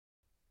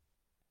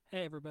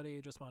Hey everybody,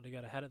 just wanted to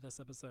get ahead of this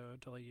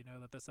episode to let you know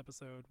that this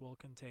episode will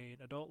contain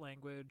adult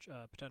language,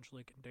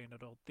 potentially contain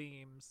adult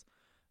themes,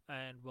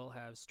 and will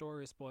have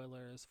story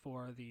spoilers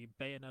for the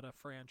Bayonetta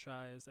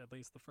franchise, at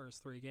least the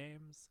first three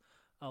games,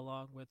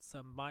 along with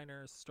some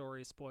minor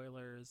story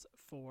spoilers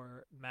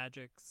for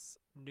Magic's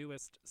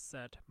newest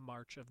set,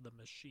 March of the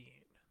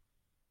Machine.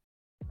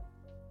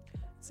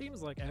 It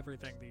seems like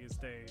everything these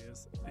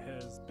days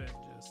has been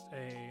just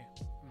a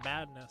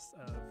madness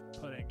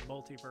of putting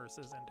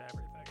multiverses into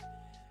everything,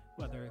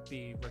 whether it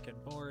be Rick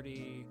and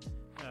Morty,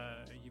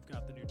 you've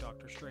got the new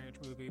Doctor Strange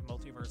movie,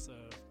 Multiverse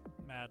of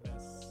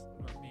Madness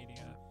or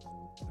Mania,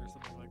 or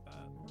something like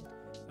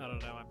that. I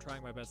don't know. I'm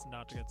trying my best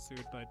not to get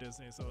sued by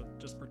Disney, so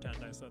just pretend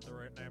I said the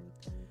right name.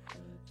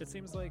 It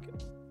seems like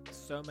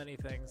so many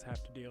things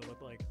have to deal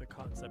with like the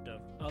concept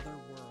of other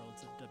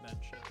worlds and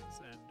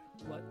dimensions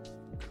and what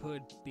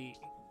could be.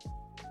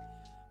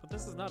 But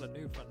this is not a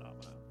new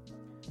phenomenon.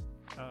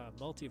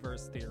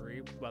 Multiverse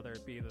theory, whether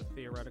it be the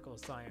theoretical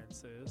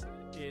sciences,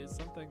 is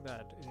something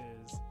that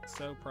is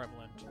so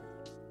prevalent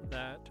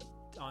that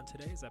on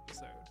today's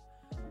episode,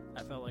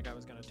 I felt like I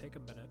was going to take a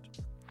minute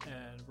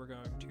and we're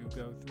going to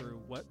go through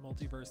what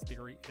multiverse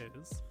theory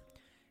is.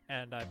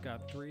 And I've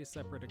got three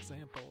separate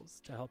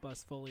examples to help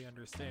us fully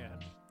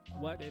understand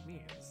what it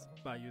means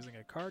by using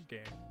a card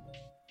game,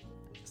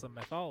 some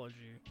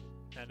mythology,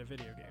 and a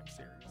video game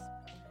series.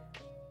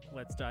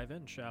 Let's dive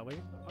in, shall we,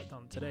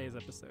 on today's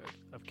episode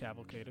of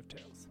Cavalcade of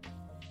Tales.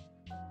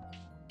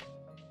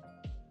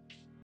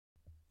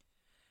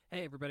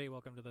 Hey everybody,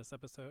 welcome to this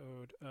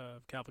episode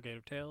of Cavalcade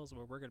of Tales,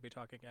 where we're going to be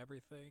talking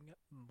everything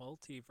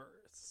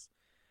multiverse.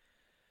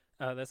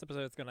 This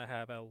episode is going to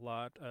have a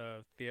lot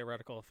of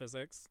theoretical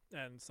physics,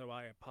 and so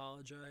I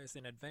apologize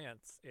in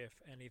advance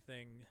if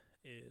anything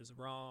is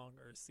wrong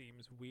or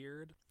seems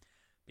weird,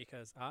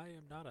 because I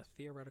am not a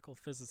theoretical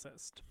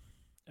physicist.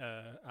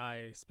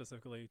 I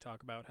specifically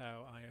talk about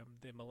how I am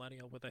the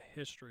millennial with a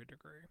history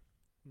degree,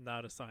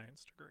 not a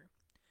science degree.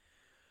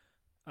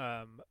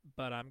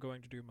 But I'm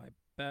going to do my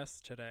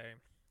best today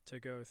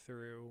to go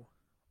through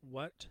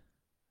what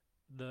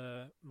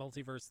the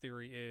multiverse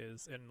theory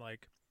is and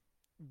like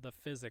the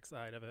physics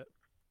side of it,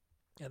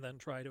 and then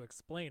try to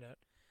explain it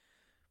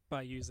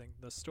by using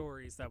the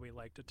stories that we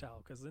like to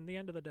tell. Because in the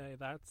end of the day,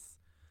 that's,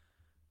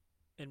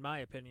 in my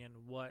opinion,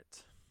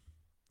 what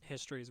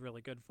history is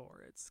really good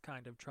for. It's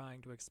kind of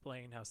trying to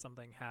explain how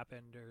something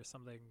happened or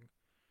something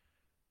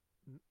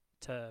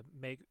to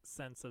make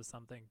sense of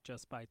something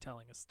just by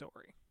telling a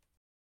story.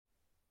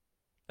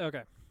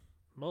 Okay,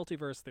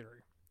 multiverse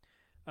theory.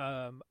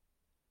 Um,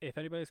 if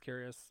anybody's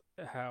curious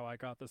how I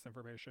got this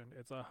information,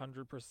 it's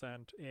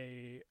 100%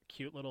 a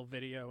cute little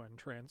video and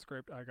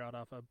transcript I got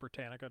off of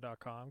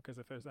Britannica.com, because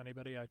if there's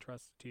anybody I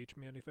trust to teach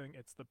me anything,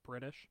 it's the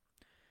British,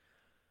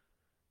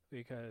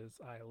 because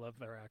I love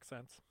their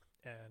accents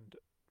and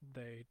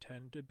they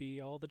tend to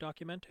be all the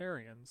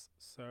documentarians,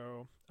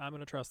 so I'm going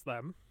to trust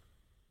them.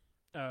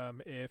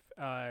 If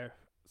I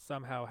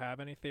somehow have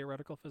any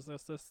theoretical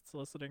physicists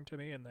listening to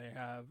me and they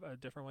have a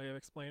different way of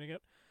explaining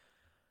it,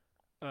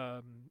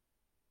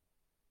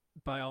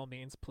 by all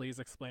means, please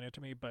explain it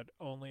to me, but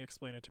only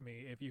explain it to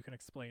me if you can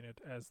explain it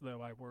as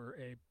though I were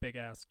a big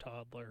ass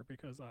toddler,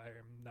 because I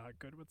am not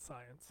good with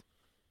science.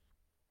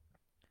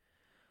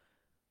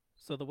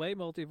 So, the way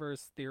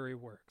multiverse theory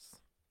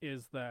works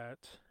is that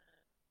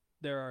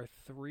there are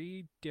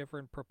three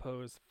different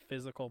proposed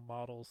physical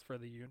models for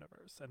the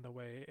universe and the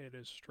way it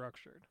is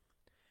structured.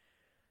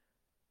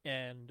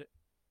 And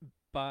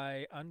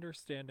by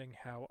understanding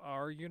how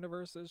our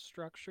universe is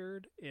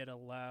structured, it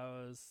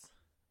allows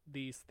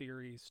these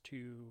theories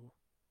to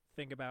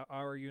think about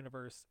our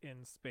universe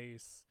in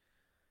space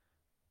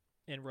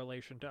in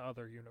relation to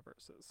other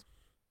universes.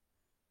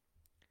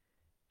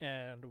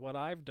 And what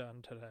I've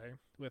done today,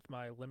 with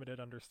my limited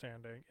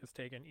understanding, is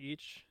taken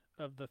each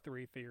of the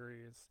three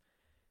theories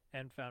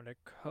and found a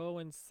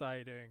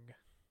coinciding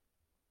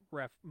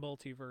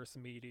multiverse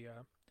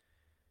media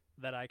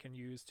that I can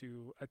use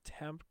to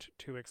attempt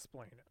to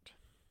explain it.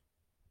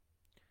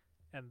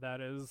 And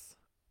that is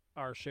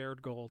our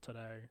shared goal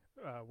today.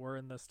 We're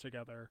in this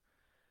together.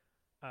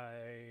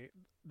 I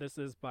This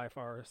is by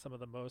far some of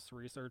the most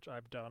research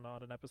I've done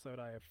on an episode.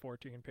 I have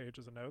 14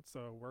 pages of notes,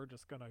 so we're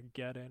just gonna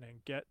get in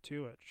and get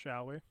to it,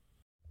 shall we?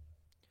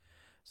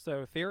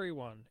 So theory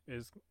one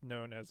is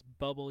known as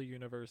bubble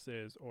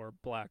universes or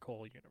black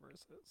hole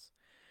universes.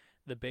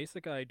 The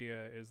basic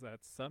idea is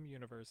that some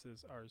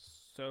universes are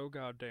so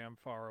goddamn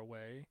far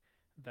away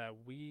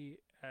that we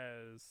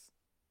as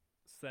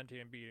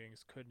sentient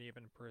beings couldn't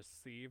even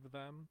perceive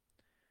them,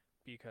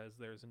 because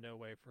there's no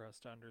way for us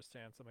to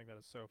understand something that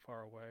is so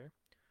far away.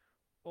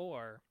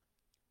 Or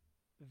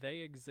they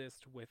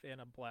exist within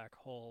a black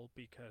hole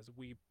because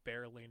we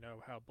barely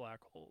know how black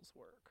holes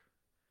work.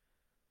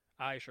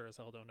 I sure as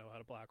hell don't know how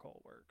a black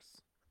hole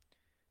works.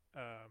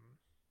 Um,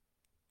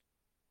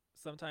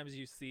 Sometimes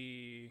you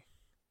see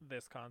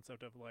this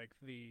concept of like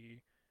the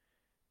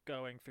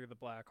going through the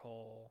black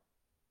hole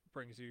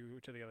brings you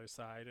to the other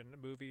side in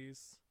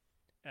movies,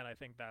 and I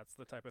think that's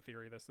the type of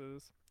theory this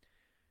is.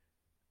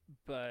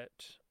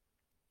 But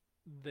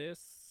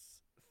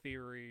this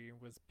theory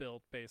was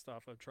built based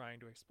off of trying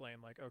to explain,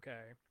 like,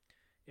 okay,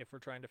 if we're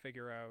trying to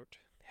figure out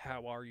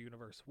how our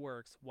universe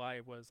works, why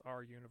was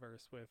our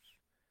universe with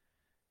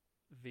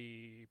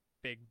the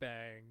Big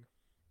Bang,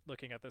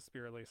 looking at this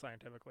purely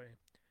scientifically,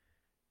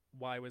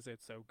 why was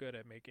it so good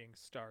at making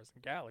stars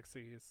and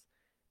galaxies?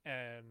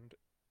 And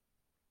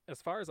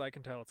as far as I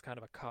can tell, it's kind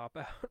of a cop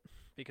out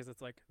because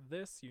it's like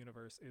this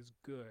universe is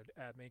good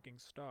at making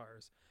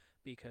stars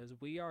because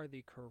we are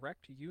the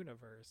correct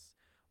universe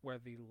where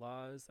the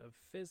laws of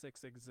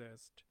physics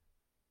exist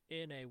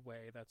in a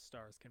way that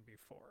stars can be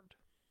formed.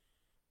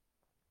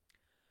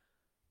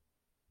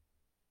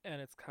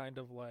 And it's kind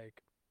of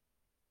like,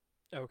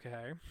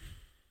 okay,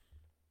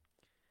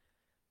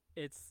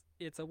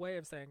 it's a way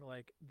of saying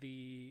like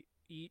the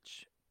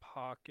each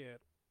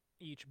pocket,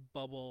 each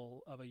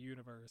bubble of a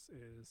universe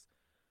is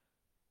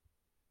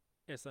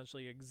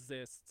essentially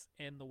exists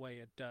in the way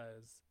it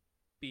does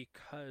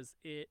because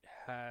it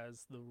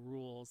has the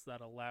rules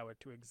that allow it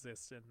to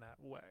exist in that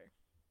way,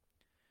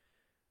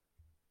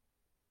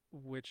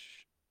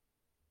 which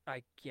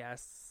I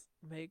guess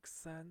makes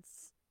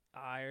sense.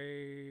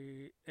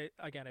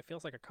 Again, it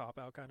feels like a cop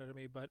out kind of to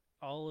me, but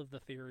all of the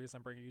theories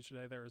I'm bringing you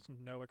today, there is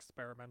no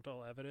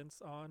experimental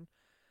evidence on.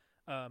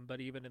 But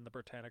even in the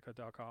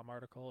Britannica.com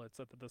article, it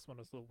said that this one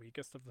is the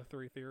weakest of the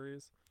three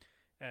theories.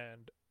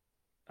 And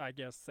I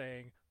guess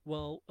saying,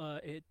 well,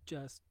 it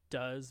just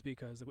does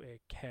because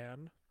it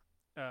can,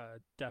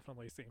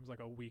 definitely seems like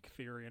a weak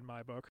theory in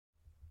my book.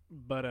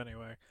 But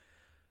anyway,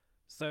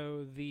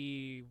 so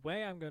the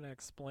way I'm going to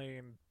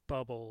explain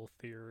bubble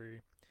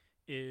theory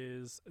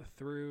is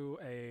through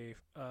a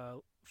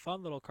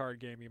fun little card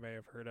game you may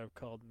have heard of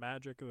called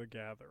Magic the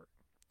Gathering.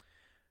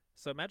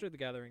 So Magic the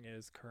Gathering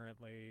is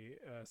currently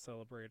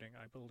celebrating,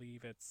 I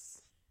believe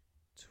it's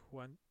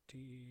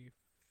 25th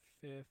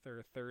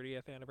or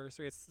 30th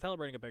anniversary. It's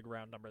celebrating a big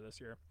round number this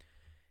year.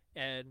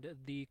 And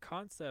the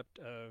concept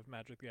of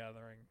Magic the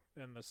Gathering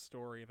and the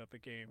story that the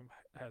game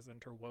has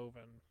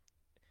interwoven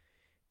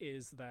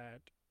is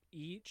that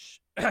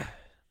each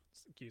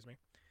excuse me,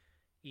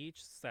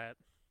 each set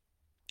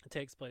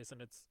takes place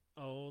in its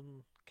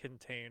own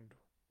contained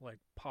like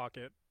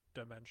pocket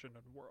dimension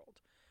and world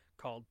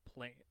called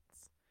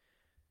planes.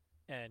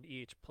 And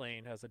each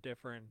plane has a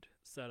different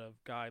set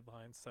of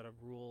guidelines, set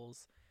of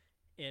rules,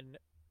 and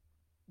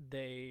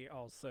they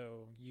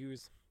also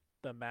use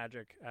the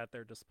magic at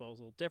their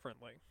disposal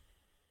differently.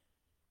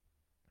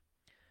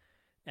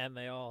 And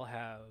they all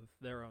have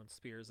their own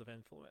spheres of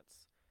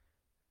influence.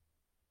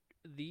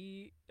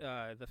 The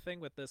thing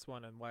with this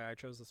one and why I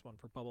chose this one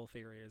for bubble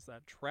theory is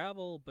that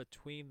travel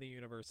between the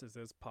universes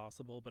is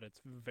possible, but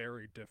it's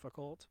very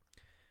difficult.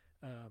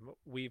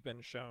 We've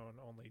been shown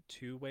only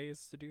two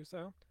ways to do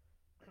so.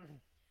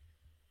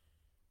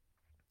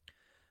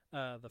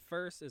 The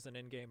first is an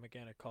in-game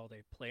mechanic called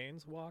a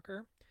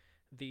planeswalker.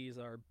 These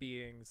are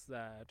beings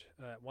that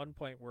at one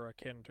point were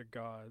akin to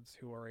gods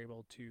who are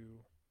able to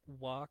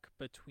walk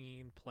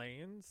between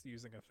planes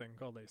using a thing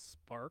called a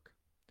spark.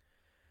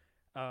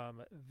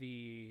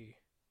 The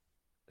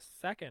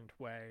second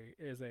way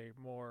is a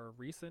more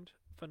recent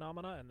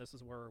phenomena, and this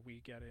is where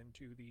we get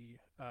into the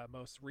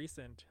most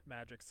recent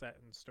Magic set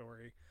and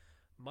story,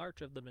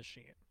 March of the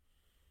Machine.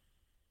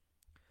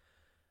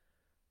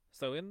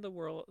 So in the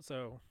world,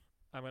 so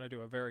I'm going to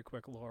do a very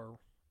quick lore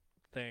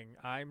thing.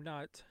 I'm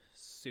not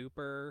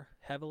super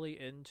heavily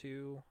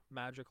into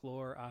Magic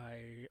lore.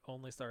 I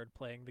only started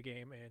playing the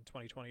game in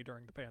 2020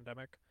 during the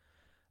pandemic.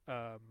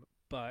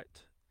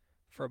 But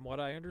from what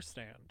I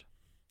understand,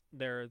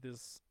 there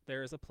is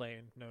a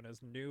plane known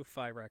as New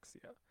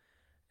Phyrexia,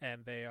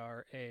 and they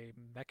are a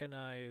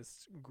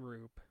mechanized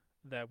group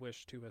that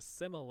wish to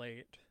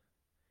assimilate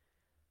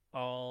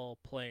all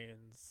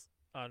planes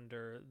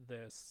under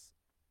this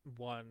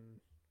one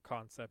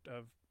concept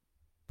of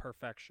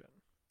perfection,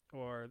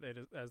 or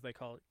as they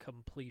call it,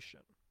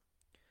 completion.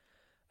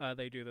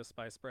 They do this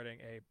by spreading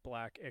a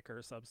black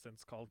ichor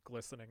substance called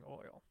glistening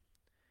oil.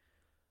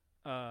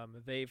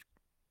 They've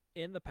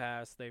in the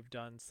past they've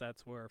done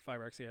sets where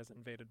Phyrexia has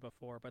invaded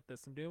before, but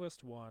this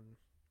newest one,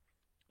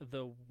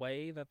 the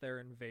way that they're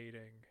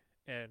invading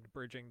and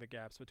bridging the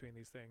gaps between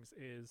these things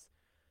is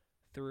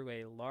through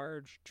a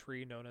large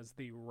tree known as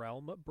the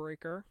Realm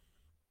Breaker,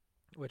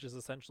 which is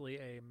essentially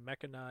a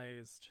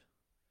mechanized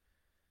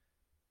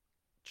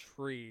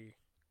tree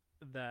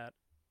that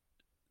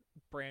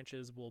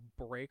branches will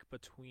break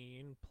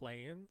between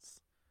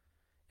planes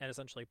and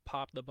essentially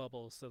pop the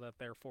bubbles so that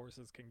their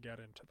forces can get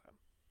into them.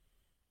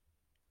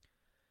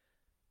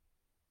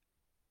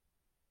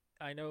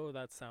 I know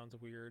that sounds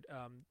weird.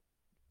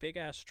 Big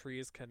ass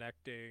trees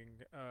connecting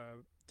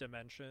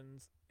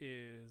dimensions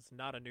is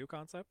not a new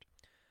concept.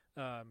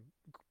 Um,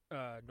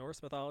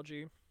 Norse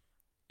mythology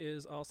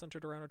is all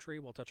centered around a tree.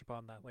 We'll touch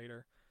upon that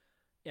later.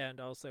 And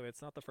also,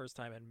 it's not the first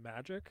time in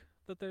Magic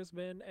that there's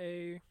been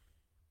a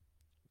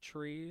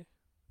tree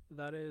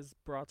that is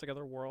brought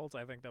together worlds.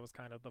 I think that was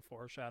kind of the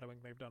foreshadowing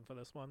they've done for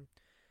this one,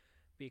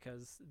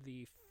 because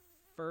the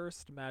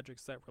first Magic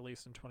set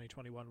released in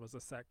 2021 was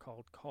a set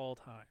called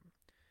Kaldheim,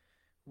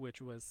 which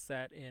was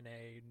set in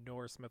a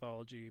Norse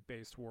mythology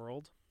based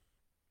world.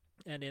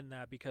 And in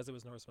that, because it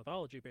was Norse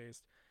mythology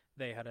based,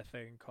 they had a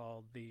thing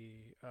called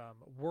the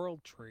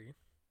World Tree,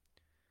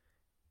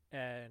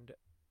 and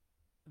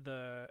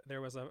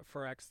there was a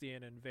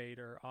Phyrexian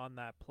invader on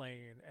that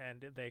plane,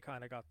 and they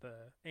kind of got the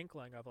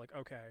inkling of like,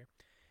 okay,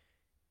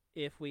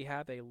 if we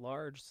have a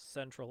large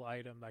central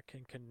item that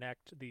can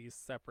connect these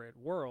separate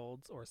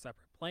worlds or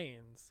separate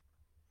planes,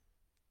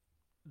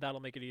 that'll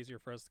make it easier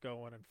for us to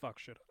go in and fuck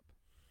shit up.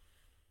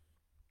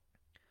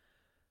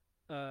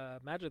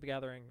 Magic the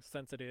Gathering,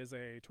 since it is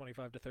a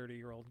 25 to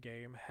 30-year-old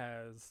game,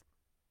 has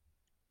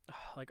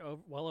like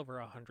well over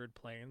 100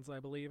 planes, I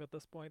believe, at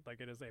this point.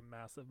 Like, it is a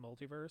massive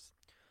multiverse.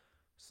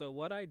 So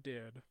what I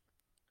did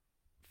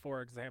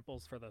for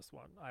examples for this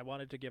one, I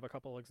wanted to give a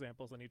couple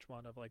examples in each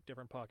one of like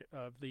different pocket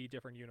of the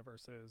different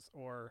universes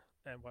or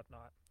and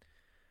whatnot.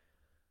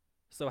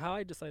 So how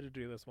I decided to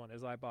do this one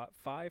is I bought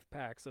 5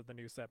 packs of the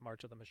new set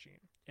March of the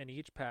Machine. In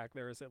each pack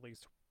there is at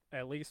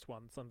least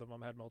one, some of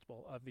them had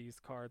multiple, of these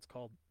cards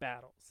called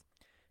battles.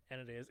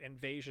 And it is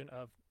invasion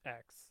of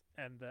X,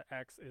 and the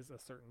X is a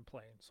certain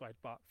plane. So I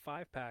bought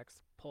 5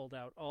 packs, pulled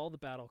out all the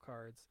battle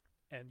cards,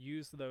 and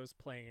used those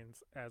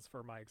planes as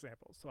for my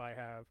examples. So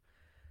I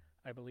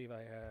believe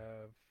I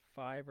have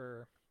five,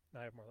 or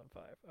I have more than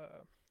five.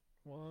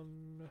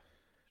 One,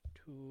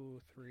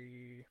 two,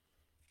 three,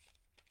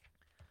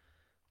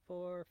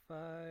 four,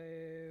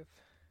 five,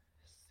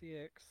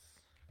 six,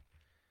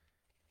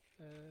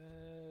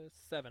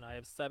 seven. I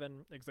have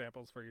 7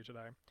 examples for you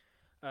today.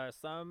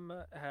 Some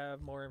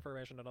have more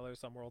information than others.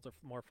 Some worlds are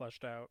more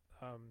fleshed out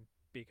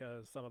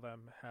because some of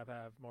them have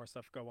more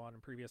stuff go on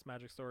in previous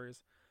Magic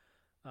stories.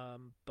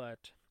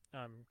 But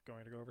I'm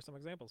going to go over some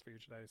examples for you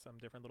today, some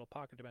different little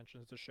pocket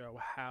dimensions to show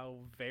how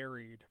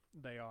varied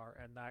they are,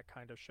 and that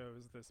kind of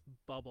shows this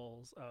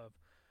bubbles of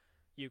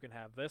you can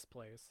have this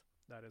place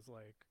that is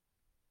like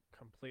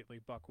completely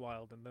buck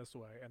wild in this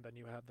way, and then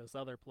you have this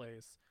other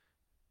place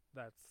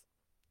that's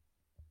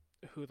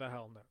who the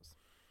hell knows.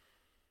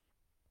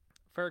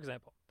 For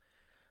example,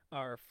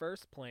 our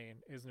first plane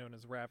is known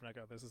as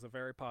Ravnica. This is a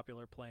very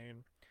popular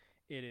plane.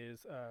 It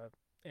is a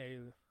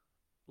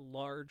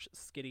large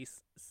skitty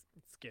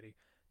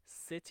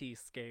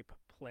cityscape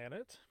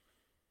planet.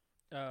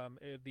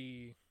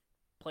 The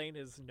plane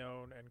is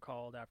known and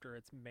called after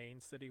its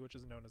main city, which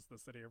is known as the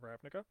city of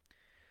Ravnica.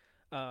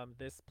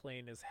 This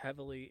plane is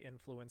heavily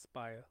influenced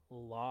by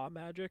law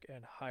magic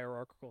and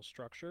hierarchical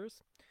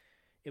structures.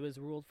 It was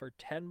ruled for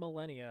 10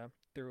 millennia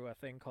through a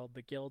thing called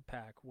the Guild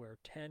Pack, where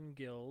 10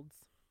 guilds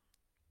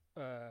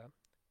uh,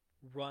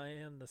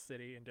 run the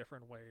city in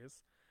different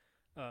ways,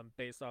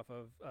 based off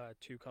of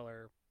 2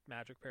 color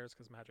magic pairs,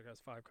 because magic has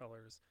 5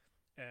 colors.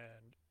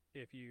 And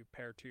if you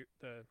pair two,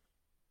 the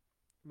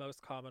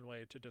most common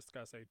way to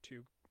discuss a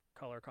 2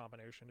 color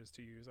combination is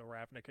to use a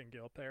Ravnik and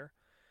Guild pair.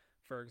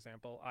 For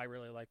example, I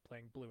really like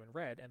playing blue and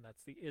red, and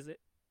that's the Is It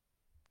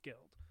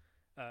Guild.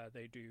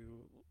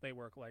 They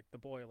work like the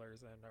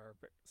Boilers and are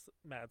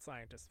mad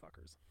scientist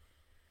fuckers.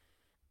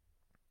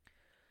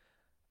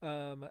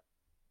 Um,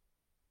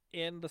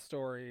 in the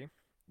story,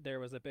 there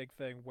was a big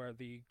thing where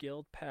the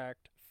Guild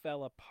Pact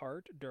fell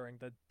apart during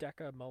the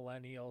Deca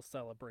Millennial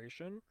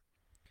celebration,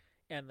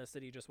 and the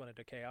city just went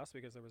into chaos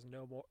because there was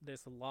no more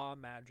this law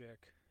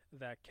magic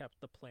that kept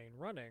the plane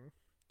running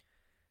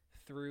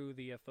through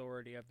the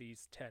authority of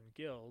these 10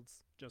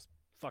 guilds just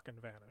fucking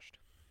vanished.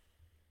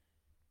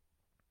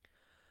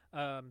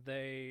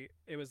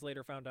 It was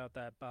later found out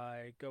that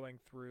by going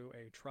through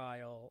a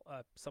trial,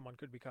 someone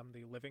could become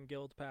the Living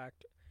Guild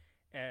Pact,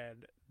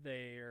 and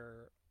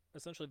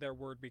essentially their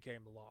word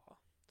became law.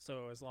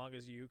 So as long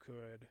as you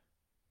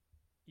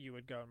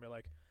would go and be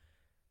like,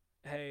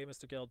 "Hey,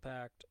 Mr. Guild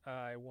Pact,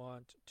 I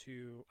want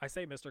to." I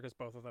say Mr. because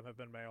both of them have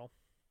been male.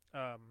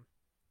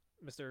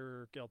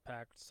 Mr. Guild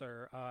Pact,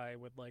 sir, I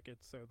would like it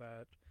so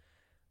that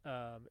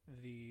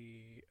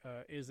the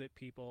Is It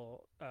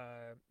people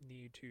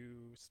need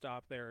to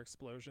stop their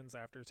explosions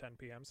after 10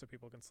 p.m. so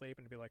people can sleep,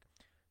 and be like,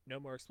 no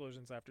more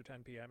explosions after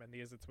 10 p.m. and the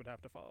Is It's would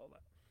have to follow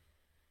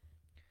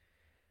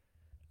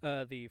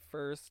that. The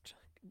first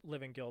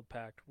Living Guild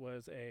Pact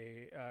was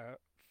a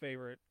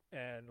favorite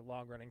and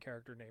long-running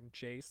character named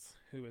Jace,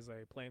 who is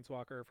a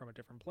planeswalker from a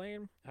different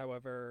plane.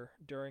 However,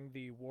 during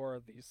the War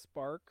of the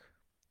Spark,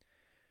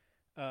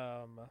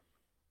 um,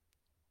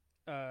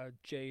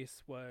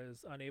 Jace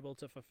was unable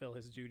to fulfill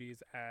his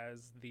duties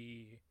as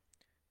the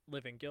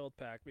Living Guild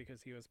Pack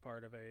because he was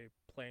part of a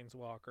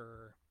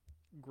planeswalker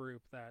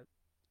group that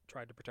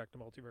tried to protect the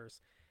multiverse.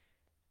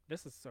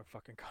 This is so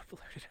fucking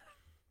convoluted.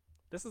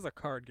 This is a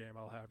card game,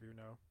 I'll have you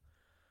know,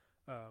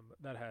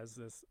 that has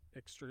this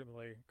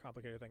extremely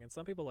complicated thing. And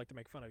some people like to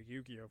make fun of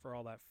Yu-Gi-Oh! For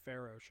all that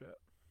Pharaoh shit.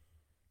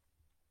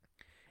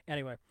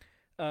 Anyway,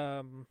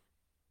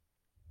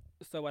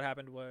 so what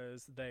happened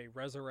was they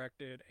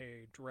resurrected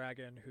a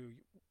dragon who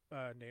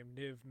named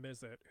Niv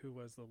Mizzet, who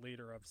was the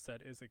leader of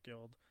said Is It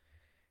Guild,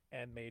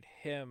 and made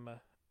him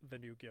the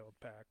new Guild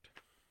Pact.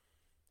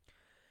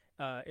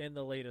 In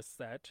the latest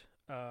set,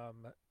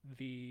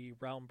 the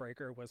Realm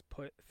Breaker was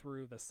put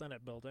through the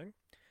Senate building,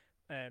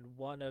 And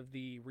one of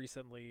the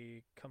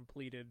recently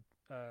completed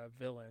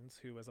villains,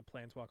 who was a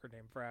planeswalker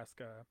named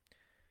Vraska,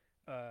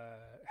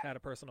 had a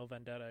personal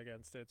vendetta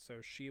against it, so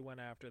she went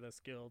after this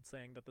guild,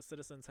 saying that the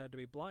citizens had to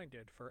be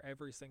blinded for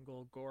every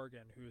single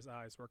Gorgon whose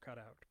eyes were cut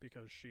out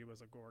because she was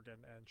a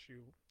Gorgon and she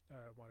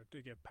wanted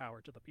to give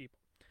power to the people.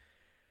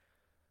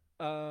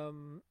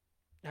 Um,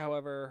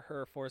 However,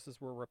 her forces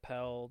were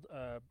repelled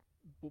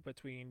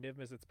between Niv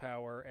Mizzet's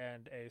power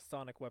and a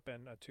sonic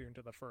weapon attuned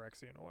to the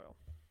Phyrexian oil.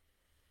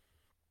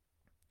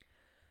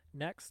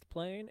 Next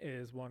plane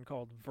is one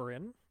called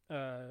Vryn.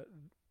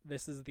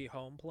 This is the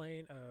home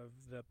plane of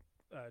the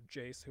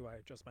Jace, who I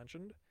just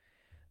mentioned.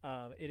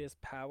 It is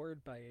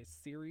powered by a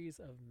series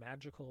of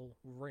magical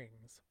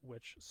rings,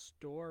 which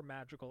store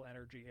magical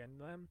energy in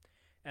them,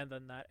 and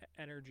then that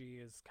energy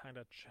is kind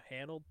of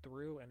channeled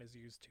through and is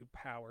used to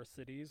power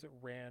cities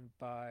ran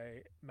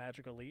by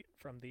Magic Elite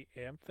from the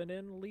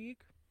Amphinon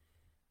League.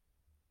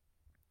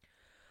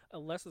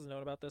 Less is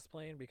known about this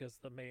plane because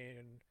the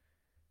main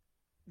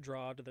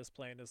draw to this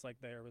plane is like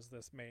there was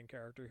this main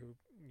character who,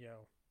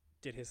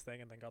 did his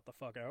thing and then got the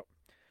fuck out.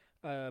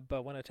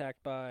 But when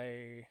attacked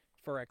by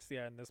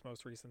Phyrexia in this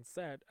most recent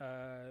set,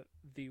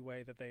 the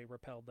way that they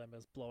repelled them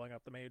is blowing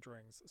up the mage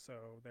rings.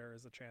 So there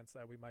is a chance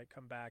that we might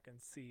come back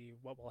and see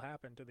what will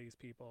happen to these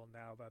people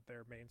now that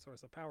their main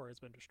source of power has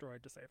been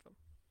destroyed to save them.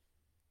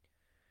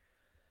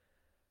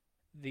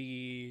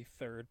 The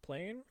third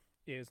plane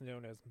is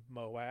known as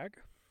Moag.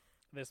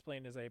 This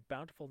plane is a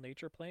bountiful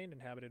nature plane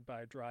inhabited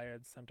by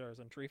dryads, centaurs,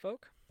 and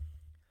treefolk.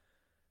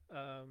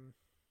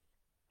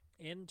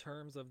 In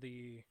terms of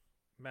the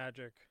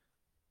magic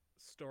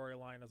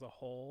storyline as a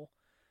whole,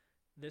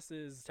 this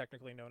is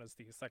technically known as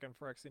the second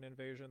Phyrexian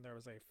invasion. There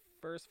was a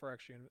first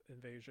Phyrexian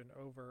invasion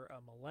over a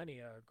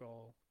millennia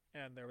ago,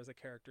 and there was a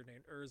character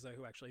named Urza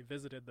who actually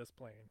visited this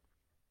plane.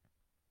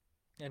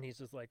 And he's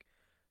just like,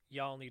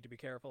 y'all need to be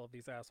careful of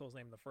these assholes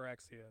named the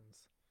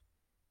Phyrexians.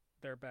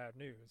 They're bad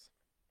news.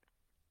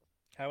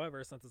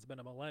 However, since it's been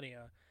a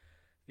millennia,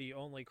 the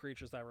only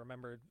creatures that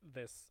remembered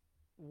this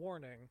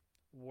warning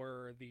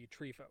were the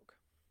tree folk.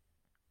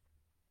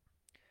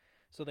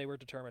 So they were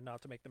determined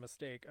not to make the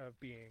mistake of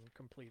being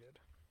completed.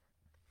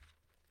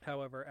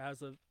 However,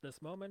 as of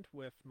this moment,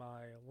 with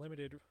my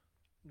limited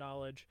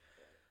knowledge,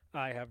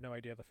 I have no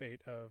idea the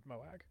fate of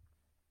Moag.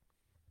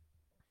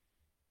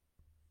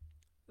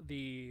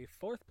 The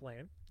fourth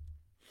plane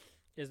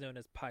is known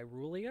as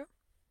Pyrulia.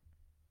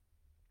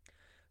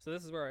 So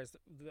this is where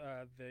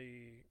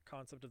the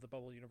concept of the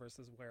bubble universe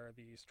is where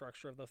the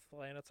structure of the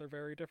planets are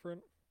very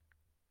different.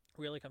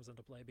 Really comes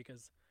into play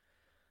because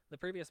the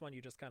previous one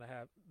you just kind of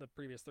have, the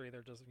previous three,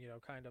 they're just,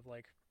 kind of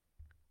like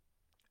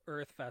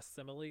Earth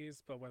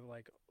facsimiles, but with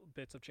like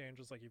bits of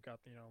changes. Like you've got,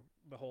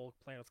 the whole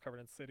planet's covered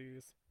in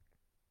cities.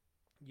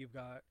 You've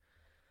got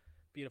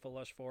beautiful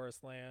lush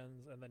forest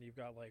lands, and then you've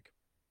got like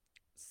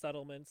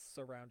settlements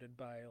surrounded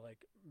by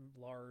like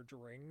large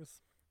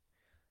rings.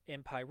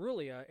 In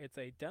Pyrulia, it's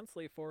a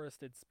densely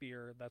forested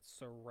sphere that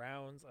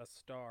surrounds a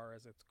star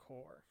as its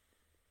core.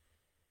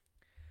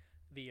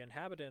 The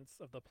inhabitants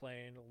of the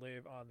plane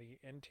live on the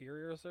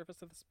interior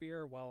surface of the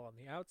sphere, while on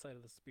the outside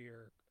of the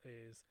sphere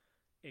is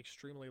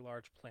extremely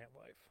large plant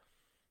life.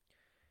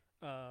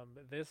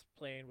 This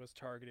plane was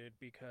targeted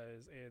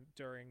because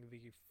during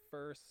the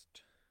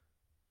first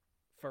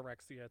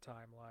Phyrexia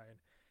timeline,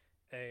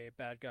 a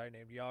bad guy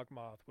named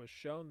Yawgmoth was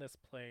shown this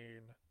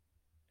plane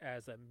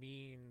as a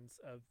means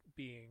of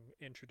being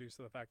introduced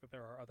to the fact that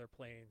there are other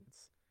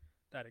planes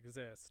that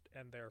exist,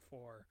 and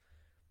therefore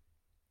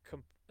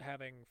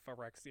having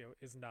Phyrexia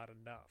is not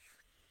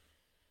enough.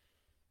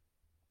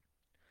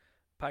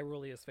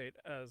 Pyrulia's fate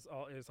is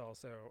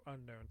also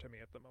unknown to me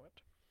at the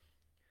moment.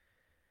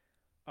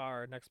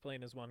 Our next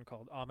plane is one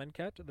called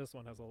Amonkhet. This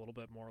one has a little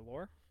bit more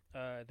lore.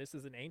 This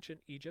is an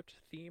ancient Egypt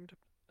themed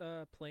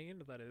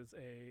plane that is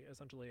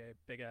essentially a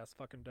big ass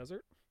fucking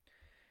desert.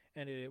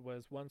 And it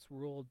was once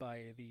ruled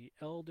by the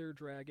Elder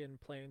Dragon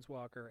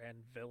Planeswalker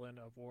and villain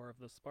of War of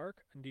the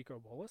Spark, Nico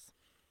Bolas.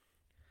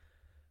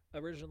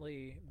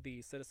 Originally,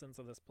 the citizens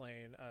of this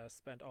plane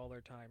spent all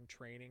their time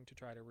training to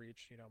try to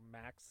reach,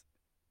 max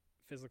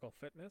physical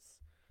fitness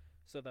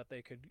so that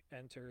they could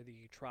enter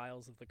the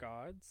trials of the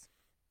gods,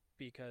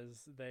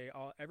 because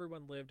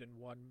everyone lived in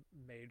one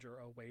major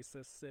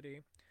oasis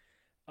city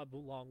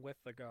along with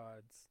the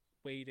gods,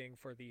 waiting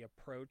for the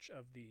approach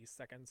of the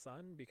second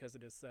sun, because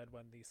it is said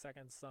when the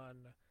second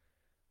sun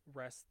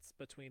rests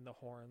between the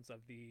horns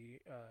of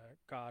the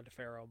god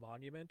pharaoh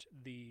monument,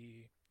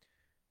 the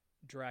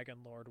dragon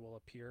lord will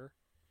appear.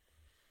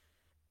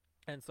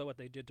 And so what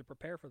they did to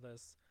prepare for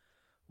this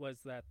was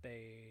that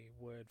they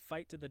would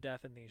fight to the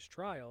death in these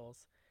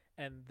trials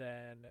and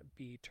then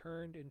be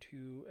turned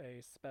into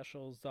a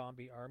special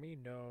zombie army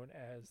known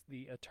as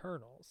the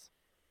Eternals,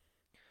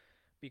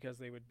 because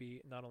they would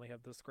be not only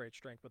have this great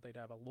strength, but they'd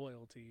have a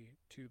loyalty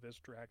to this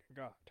dragon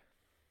god.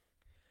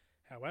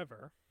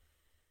 However,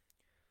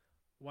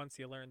 once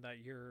you learn that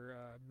your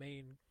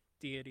main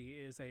deity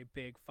is a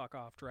big fuck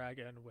off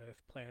dragon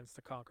with plans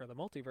to conquer the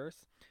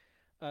multiverse,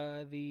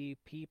 The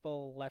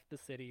people left the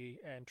city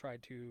and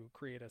tried to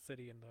create a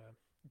city in the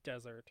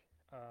desert.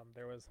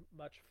 There was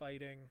much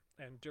fighting,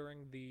 and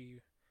during the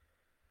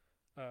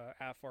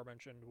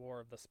aforementioned War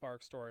of the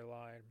Spark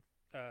storyline,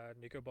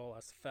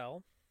 Nicobolas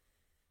fell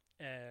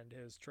and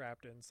is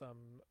trapped in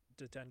some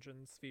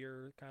detention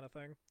sphere kind of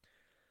thing.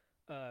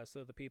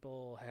 So the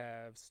people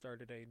have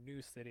started a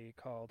new city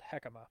called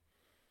Hekima.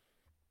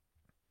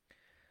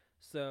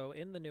 So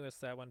in the newest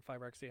set, when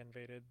Phyrexia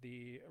invaded,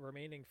 the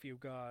remaining few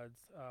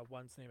gods,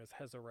 one's name is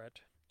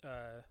Hezeret,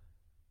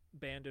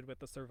 banded with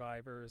the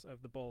survivors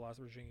of the Bolas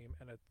regime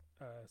and it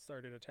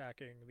started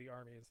attacking the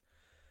armies.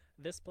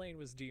 This plane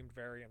was deemed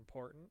very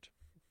important.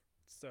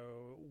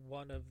 So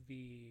one of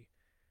the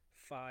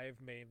five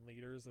main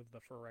leaders of the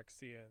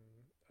Phyrexian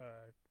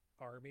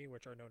army,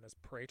 which are known as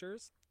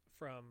praetors,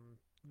 from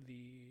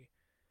the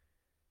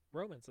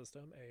Roman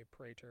system, a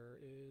praetor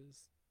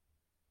is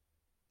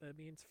that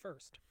means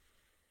first,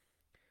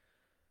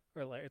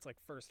 or like it's like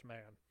first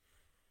man.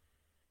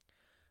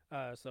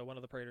 So one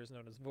of the praetors,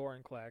 known as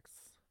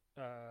Vorinclex,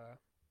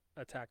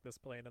 attacked this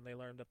plane, and they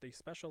learned that the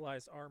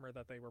specialized armor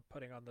that they were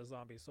putting on the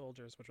zombie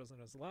soldiers, which was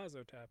known as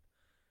Lazotep,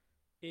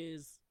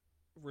 is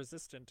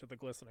resistant to the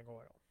glistening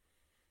oil.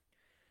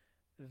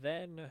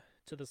 Then,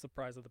 to the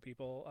surprise of the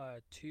people,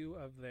 two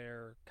of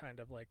their kind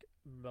of like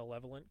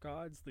malevolent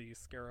gods, the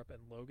Scarab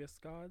and Logos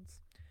gods,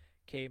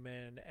 came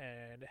in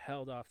and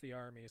held off the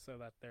army so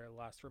that their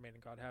last remaining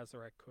god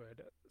Hazaret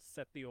could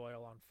set the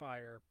oil on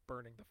fire,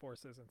 burning the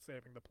forces and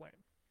saving the plane.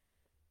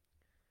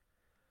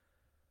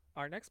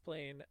 Our next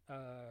plane,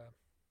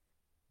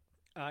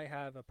 I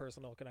have a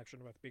personal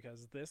connection with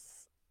because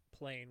this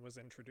plane was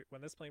introduced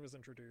when this plane was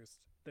introduced.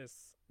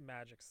 This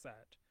magic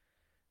set.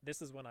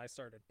 This is when I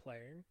started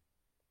playing,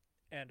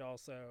 and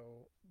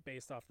also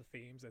based off the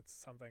themes, it's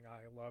something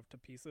I love to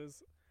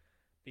pieces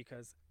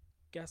because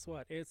guess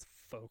what? It's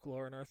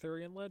folklore and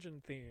Arthurian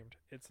legend themed.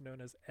 It's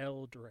known as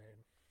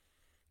Eldraine.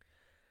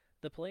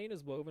 The plane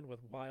is woven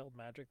with wild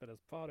magic that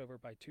is fought over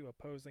by two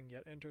opposing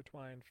yet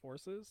intertwined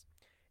forces.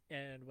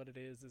 And what it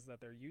is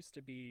that there used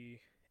to be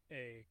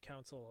a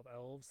council of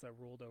elves that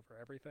ruled over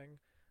everything,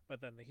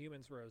 but then the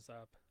humans rose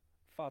up,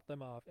 fought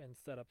them off, and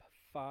set up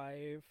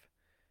five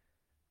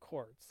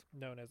courts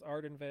known as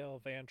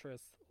Ardenvale,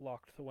 Vantris,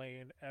 Loch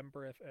Thwain,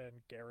 Embrith,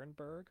 and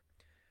Garenberg,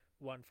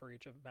 one for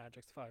each of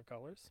Magic's five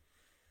colors.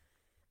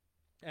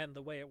 And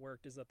the way it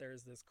worked is that there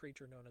is this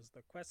creature known as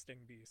the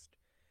Questing Beast,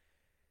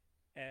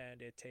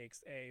 and it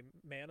takes a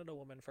man and a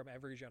woman from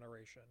every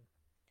generation,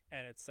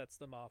 and it sets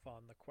them off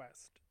on the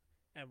quest.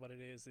 And what it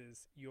is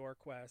your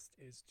quest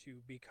is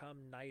to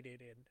become knighted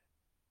in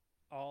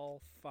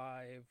all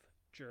five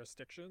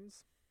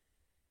jurisdictions.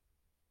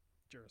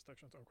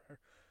 Jurisdictions, okay.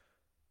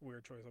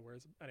 Weird choice of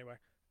words. Anyway,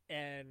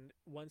 and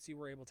once you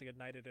were able to get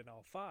knighted in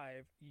all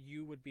five,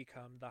 you would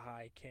become the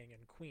High King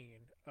and Queen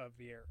of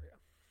the area.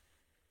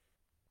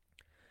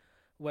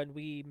 When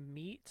we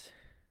meet,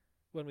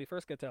 when we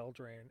first get to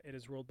Eldraine, it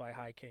is ruled by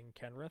High King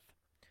Kenrith.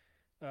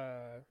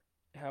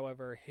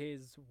 However,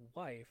 his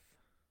wife,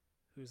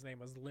 whose name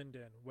was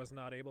Lyndon, was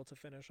not able to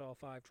finish all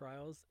five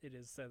trials. It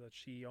is said that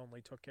she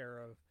only took care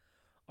of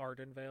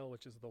Ardenvale,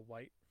 which is the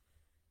white.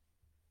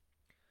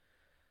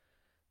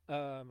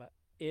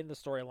 In the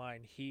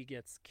storyline, he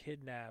gets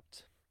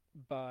kidnapped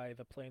by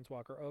the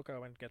planeswalker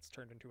Oko and gets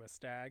turned into a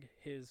stag.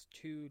 His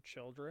two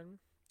children,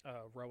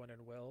 Rowan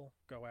and Will,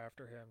 go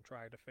after him,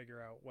 try to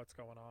figure out what's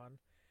going on,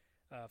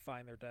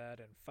 find their dad,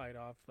 and fight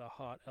off the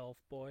hot elf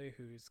boy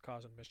who's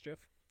causing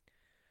mischief.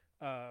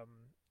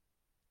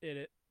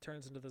 It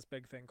turns into this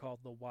big thing called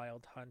the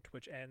Wild Hunt,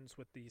 which ends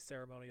with the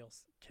ceremonial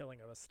killing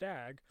of a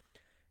stag.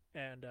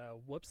 And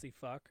whoopsie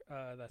fuck,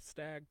 the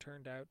stag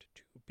turned out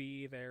to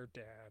be their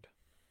dad.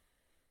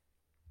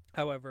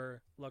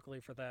 However,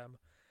 luckily for them,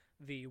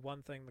 the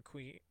one thing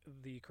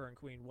the current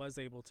queen, was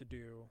able to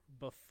do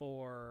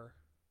before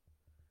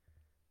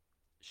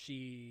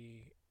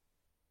she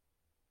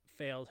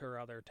failed her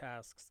other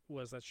tasks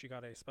was that she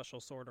got a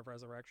special sword of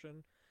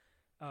resurrection.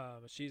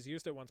 She's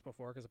used it once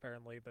before because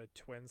apparently the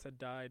twins had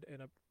died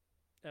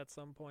at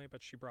some point,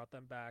 but she brought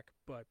them back.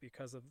 But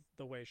because of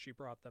the way she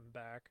brought them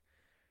back,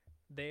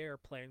 they are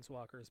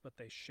planeswalkers, but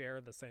they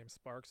share the same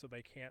spark, so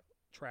they can't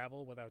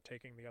travel without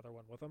taking the other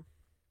one with them.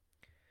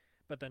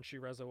 But then she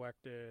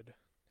resurrected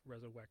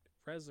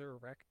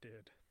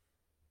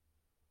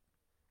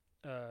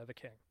the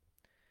king.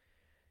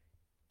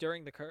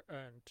 During the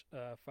current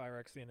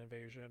Phyrexian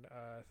invasion,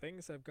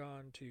 things have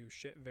gone to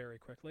shit very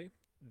quickly.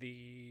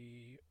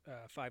 The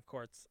five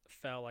courts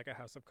fell like a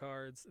house of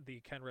cards.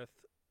 The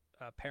Kenrith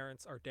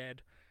parents are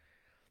dead.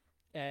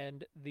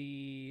 And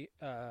the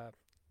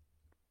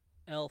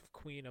elf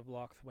queen of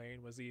Loch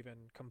Thwain was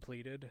even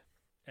completed.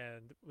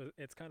 And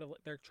it's kind of like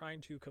they're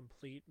trying to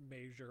complete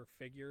major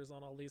figures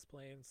on all these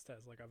planes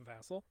as like a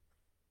vassal.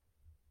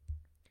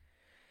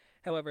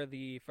 However,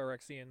 the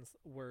Phyrexians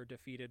were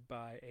defeated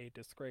by a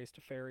disgraced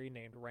fairy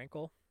named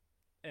Rankle,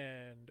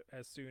 and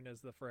as soon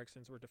as the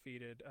Phyrexians were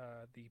defeated,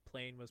 the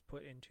plane was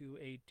put into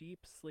a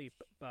deep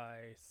sleep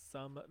by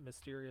some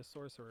mysterious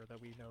sorcerer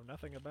that we know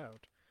nothing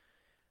about.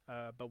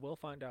 But we'll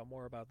find out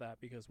more about that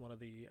because one of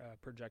the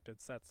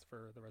projected sets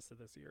for the rest of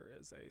this year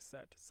is a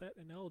set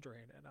in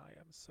Eldraine, and I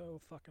am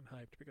so fucking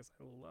hyped because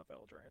I love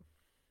Eldraine.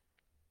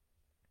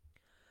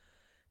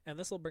 And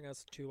this will bring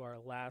us to our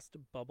last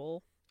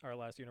bubble, our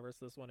last universe.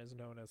 This one is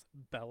known as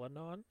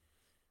Bellanon.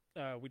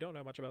 We don't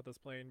know much about this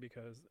plane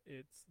because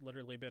it's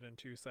literally been in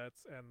two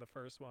sets, and the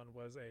first one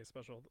was a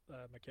special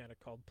mechanic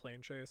called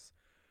Plane Chase,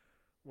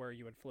 where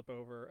you would flip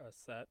over a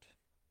set.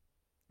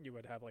 You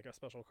would have like a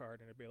special card,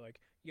 and it'd be like,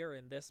 "You're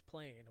in this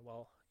plane."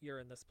 Well, you're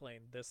in this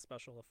plane. This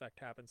special effect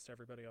happens to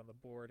everybody on the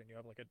board, and you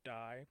have like a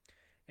die,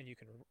 and you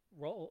can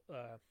roll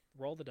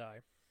the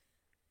die.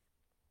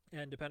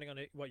 And depending on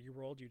what you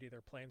rolled, you'd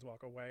either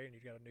planeswalk away, and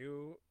you'd get a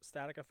new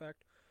static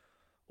effect,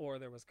 or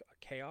there was a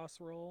chaos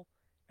roll,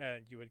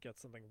 and you would get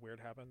something weird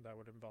happen that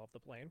would involve the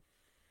plane.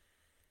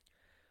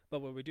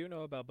 But what we do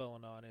know about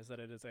Bellanon is that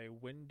it is a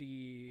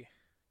windy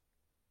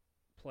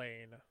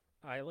plane.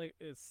 I like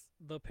it's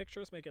the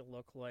pictures make it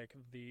look like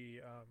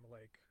the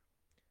like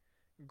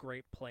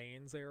Great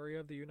Plains area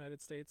of the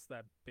United States,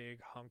 that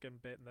big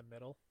hunkin' bit in the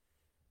middle.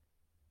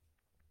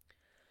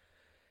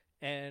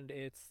 And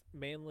it's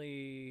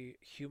mainly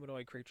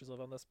humanoid creatures live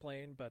on this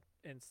plane, but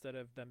instead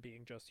of them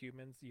being just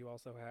humans, you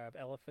also have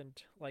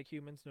elephant-like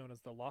humans known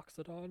as the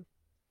Loxodon.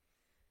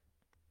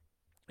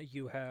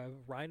 You have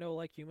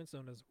rhino-like humans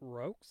known as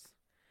Roques,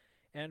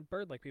 and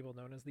bird-like people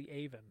known as the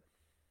Aven.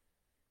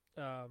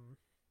 Um,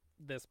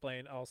 this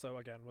plane also,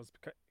 again, was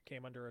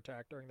came under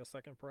attack during the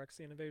second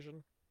Phyrexian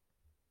invasion,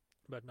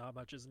 but not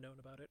much is known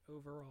about it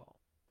overall.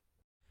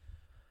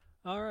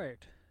 All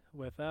right,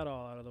 with that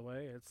all out of the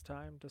way, it's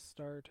time to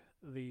start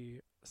the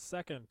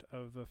second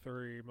of the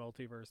three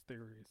multiverse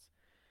theories.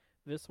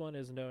 This one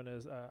is known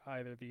as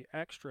either the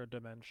extra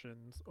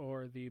dimensions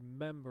or the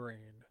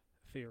membrane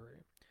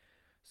theory.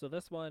 So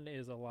this one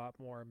is a lot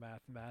more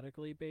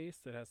mathematically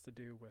based. It has to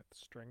do with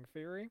string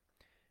theory.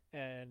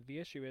 And the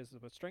issue is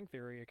with string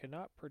theory, it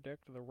cannot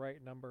predict the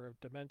right number of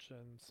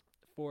dimensions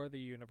for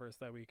the universe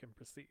that we can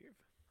perceive.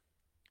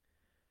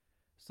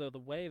 So the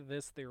way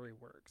this theory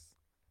works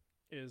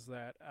is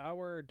that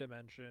our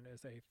dimension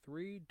is a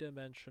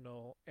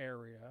three-dimensional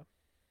area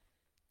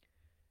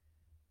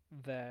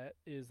that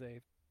is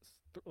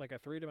like a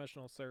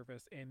three-dimensional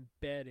surface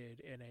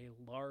embedded in a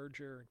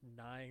larger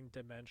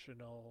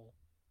nine-dimensional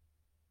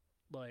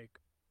like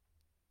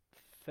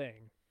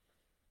thing.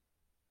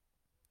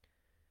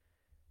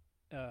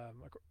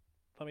 Um,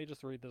 Let me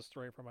just read this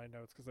straight from my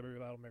notes because maybe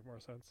that'll make more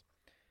sense.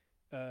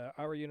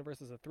 Our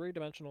universe is a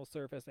three-dimensional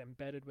surface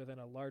embedded within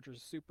a larger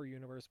super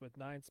universe with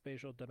nine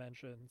spatial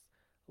dimensions,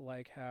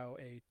 like how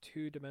a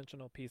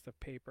two-dimensional piece of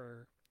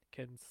paper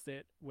can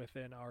sit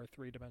within our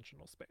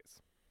three-dimensional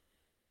space.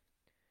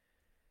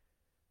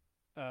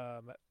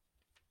 Um,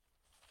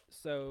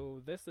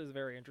 so this is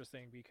very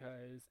interesting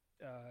because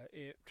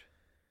it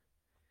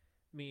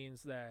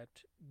means that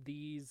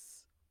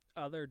these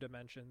other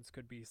dimensions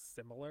could be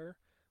similar,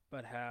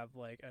 but have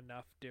like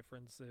enough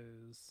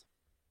differences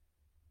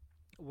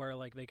where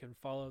like they can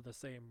follow the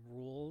same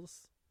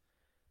rules,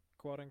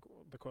 quote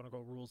unquote, the quote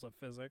unquote rules of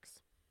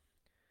physics.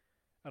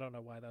 I don't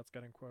know why that's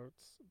getting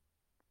quotes.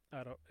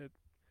 I don't it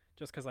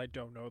Just because I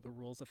don't know the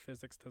rules of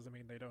physics doesn't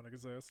mean they don't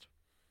exist.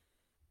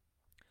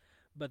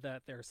 But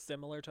that they're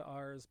similar to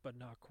ours, but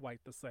not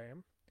quite the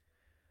same.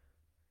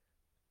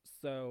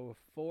 So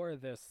for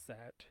this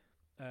set,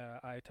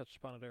 I touched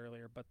upon it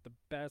earlier, but the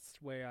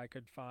best way I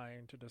could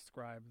find to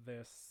describe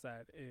this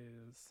set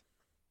is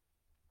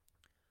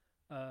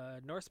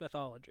Norse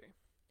mythology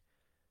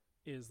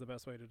is the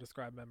best way to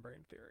describe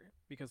membrane theory,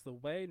 because the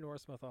way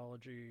Norse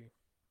mythology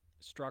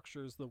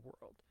structures the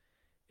world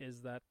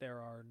is that there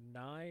are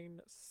nine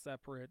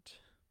separate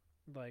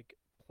like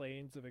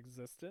planes of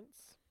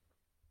existence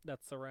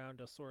that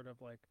surround a sort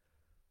of like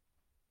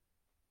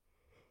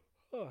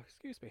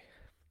excuse me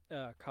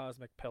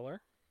cosmic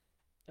pillar.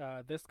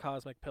 This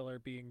cosmic pillar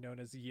being known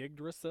as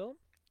Yggdrasil,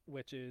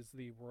 which is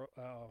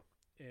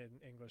in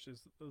English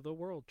is the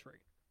world tree.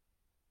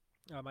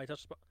 I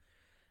touched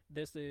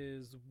This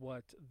is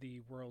what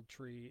the world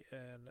tree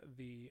and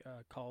the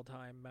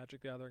Kaldheim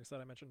Magic Gathering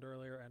set I mentioned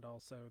earlier, and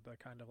also the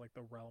kind of like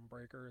the realm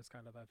breaker is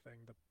kind of that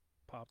thing that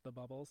popped the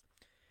bubbles.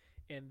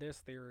 In this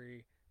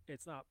theory,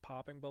 it's not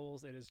popping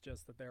bubbles, it is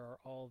just that there are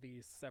all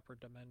these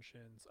separate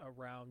dimensions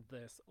around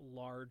this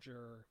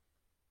larger.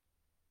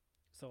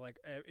 So like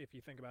if you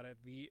think about it,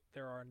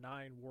 there are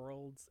nine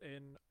worlds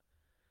in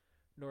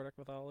Nordic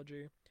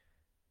mythology.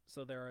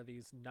 So there are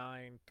these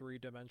nine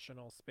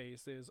three-dimensional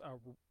spaces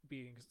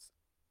being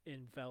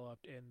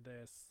enveloped in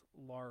this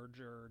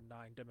larger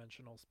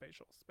nine-dimensional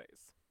spatial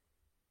space.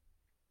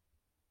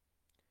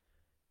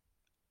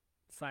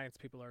 Science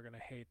people are going to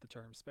hate the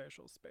term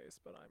spatial space,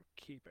 but I'm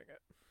keeping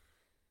it.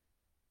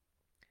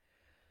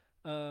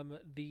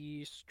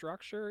 The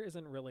structure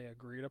isn't really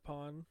agreed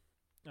upon.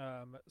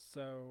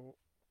 So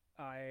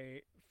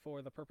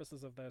for the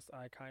purposes of this,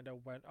 I kind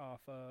of went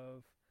off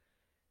of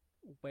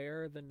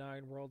where the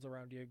nine worlds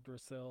around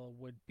Yggdrasil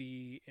would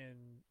be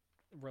in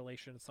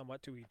relation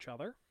somewhat to each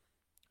other.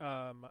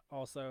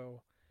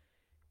 Also,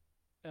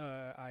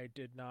 I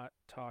did not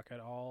talk at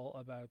all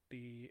about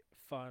the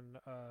fun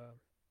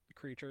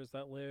creatures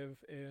that live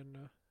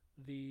in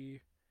the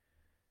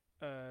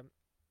uh,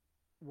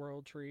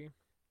 world tree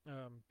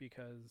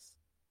because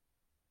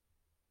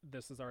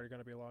this is already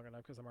going to be long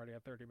enough because I'm already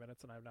at 30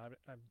 minutes and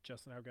I'm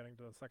just now getting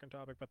to the second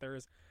topic. But there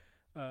is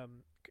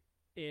um,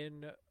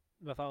 in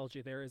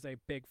mythology there is a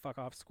big fuck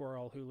off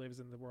squirrel who lives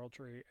in the world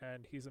tree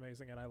and he's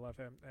amazing and I love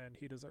him and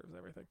he deserves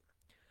everything.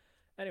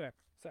 Anyway,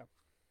 so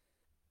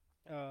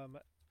um,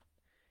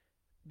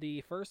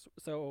 the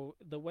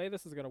way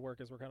this is going to work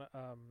is we're gonna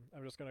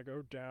I'm just going to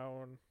go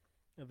down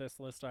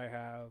this list I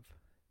have.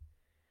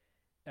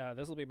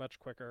 This will be much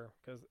quicker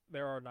because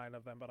there are 9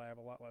 of them, but I have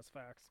a lot less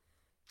facts.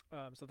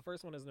 So the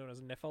first one is known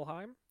as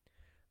Niflheim.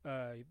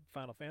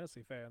 Final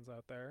Fantasy fans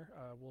out there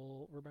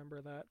will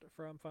remember that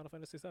from Final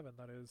Fantasy VII.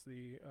 That is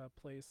the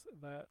place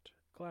that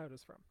Cloud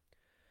is from.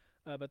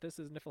 But this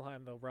is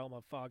Niflheim, the realm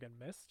of fog and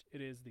mist.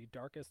 It is the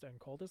darkest and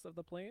coldest of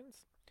the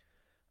plains.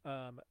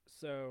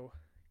 So,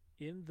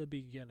 in the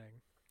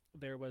beginning,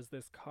 there was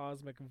this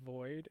cosmic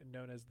void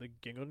known as the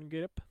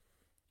Gingungip.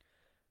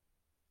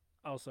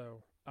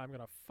 Also, I'm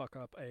going to fuck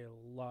up a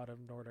lot of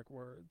Nordic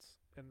words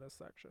in this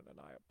section, and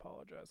I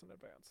apologize in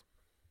advance.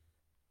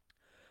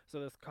 So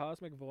this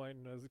cosmic void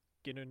known as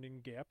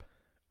Gingungip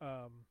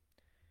um,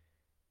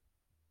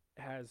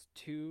 has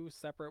 2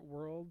 separate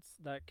worlds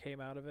that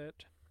came out of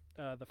it.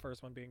 The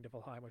first one being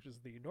Niflheim, which is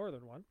the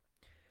northern one.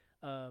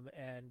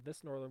 And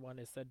this northern one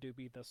is said to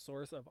be the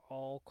source of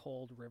all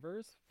cold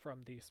rivers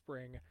from the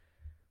spring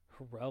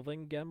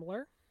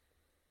Relvingemler,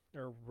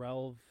 or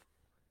Relvergenmer.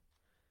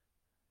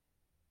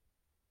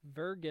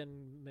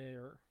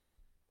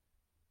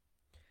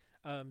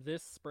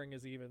 This spring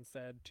is even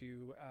said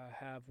to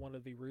have one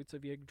of the roots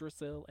of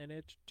Yggdrasil in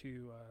it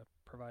to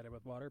provide it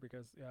with water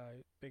because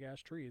big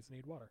ass trees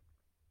need water.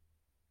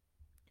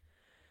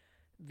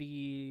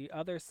 The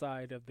other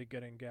side of the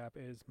Gooden Gap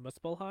is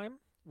Muspelheim,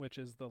 which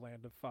is the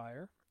land of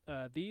fire.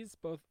 A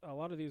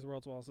lot of these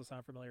worlds will also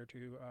sound familiar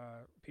to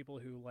people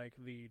who like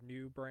the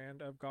new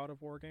brand of God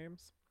of War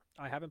games.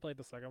 I haven't played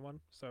the second one,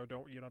 so you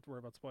don't have to worry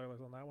about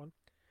spoilers on that one.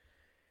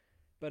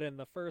 But in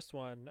the first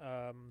one,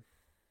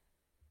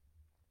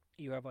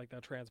 you have like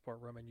that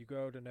transport room, and you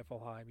go to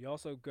Niflheim. You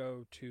also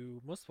go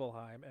to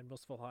Muspelheim, and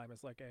Muspelheim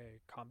is like a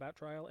combat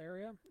trial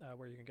area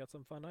where you can get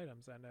some fun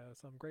items and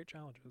some great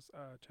challenges.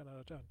 10 out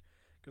of 10,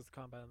 because the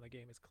combat in the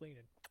game is clean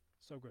and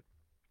so good.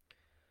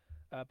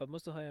 But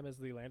Muspelheim is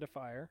the land of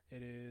fire.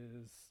 It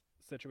is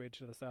situated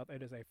to the south.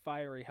 It is a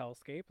fiery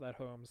hellscape that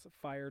homes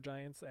fire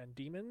giants and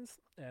demons,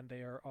 and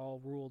they are all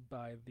ruled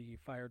by the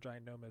fire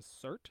giant known as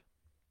Surt.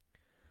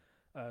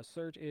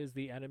 Surt is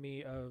the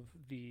enemy of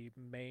the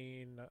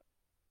main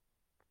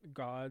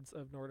gods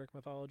of Nordic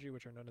mythology,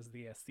 which are known as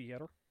the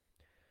Aesir.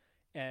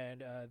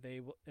 And they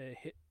will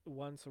hit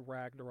once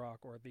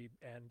Ragnarok, or the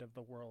end of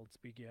the worlds,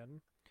 begin.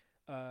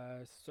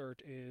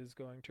 Surt is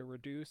going to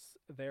reduce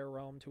their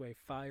realm to a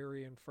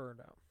fiery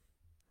inferno,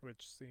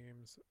 which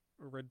seems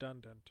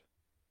redundant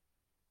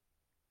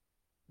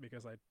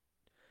because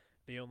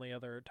the only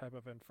other type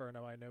of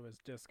inferno I know is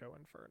disco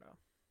inferno.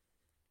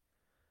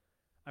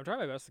 I'm trying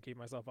my best to keep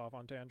myself off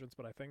on tangents,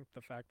 but I think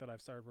the fact that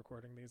I've started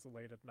recording these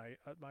late at night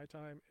at my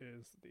time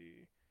is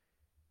the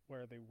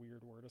where the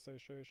weird word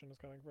association is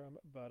coming from.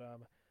 But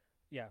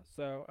yeah.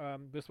 So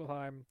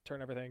Muspelheim,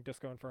 turn everything,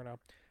 disco inferno.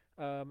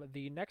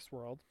 The next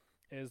world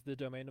is the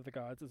domain of the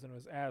gods, as known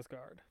as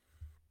Asgard.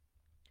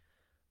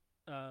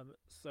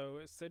 So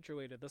it's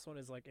situated. This one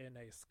is like in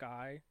a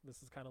sky.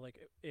 This is kind of like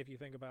if you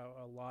think about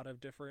a lot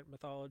of different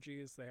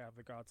mythologies, they have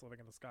the gods living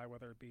in the sky.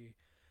 Whether it be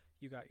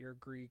you got your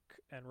Greek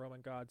and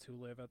Roman gods who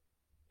live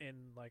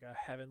in like a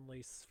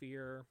heavenly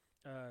sphere.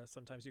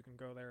 Sometimes you can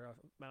go there,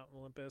 Mount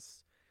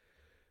Olympus.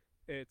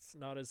 It's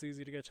not as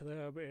easy to get to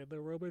them in the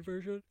Roman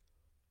version.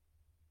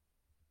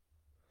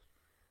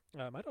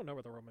 I don't know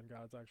where the Roman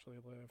gods actually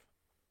live.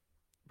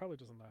 Probably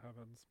just in the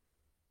heavens.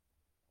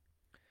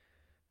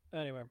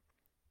 Anyway,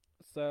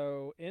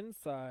 so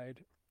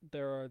inside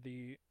there are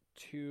the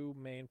 2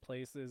 main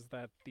places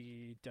that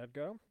the dead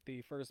go.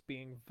 The first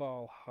being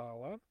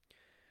Valhalla,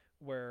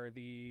 where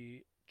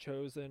the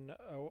chosen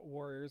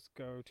warriors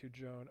go to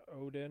join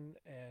Odin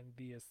and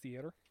the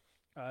Aesir.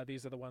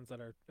 These are the ones that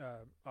are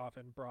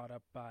often brought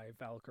up by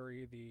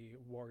Valkyrie, the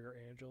warrior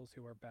angels,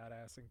 who are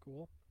badass and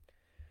cool.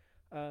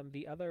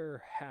 The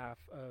other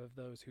half of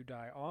those who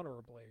die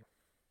honorably,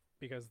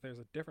 because there's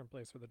a different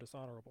place for the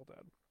dishonorable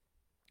dead,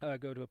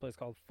 go to a place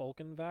called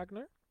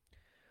Falkenwagner,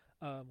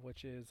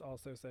 which is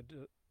also said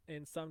to,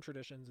 in some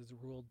traditions, is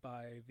ruled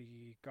by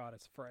the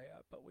goddess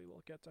Freya, but we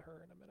will get to her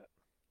in a minute.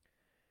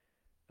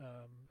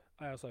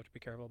 I also have to be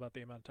careful about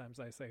the amount of times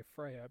I say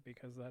Freya,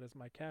 because that is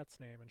my cat's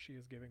name, and she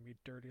is giving me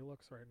dirty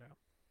looks right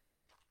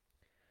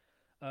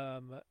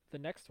now. The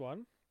next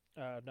one,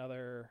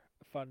 another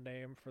fun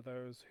name for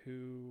those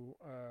who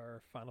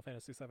are Final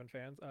Fantasy VII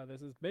fans.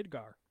 This is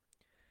Midgar,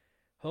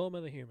 home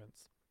of the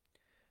humans.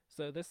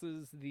 So this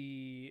is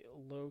the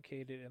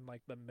located in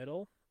like the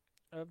middle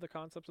of the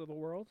concepts of the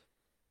world.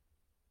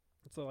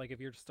 So like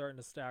if you're starting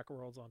to stack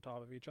worlds on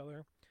top of each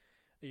other,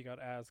 You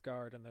got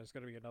Asgard, and there's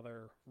going to be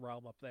another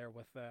realm up there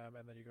with them,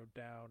 and then you go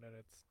down, and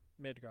it's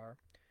Midgar.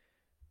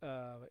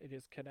 It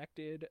is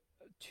connected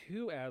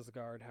to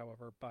Asgard,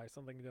 however, by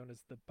something known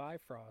as the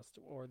Bifrost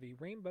or the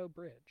Rainbow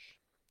Bridge.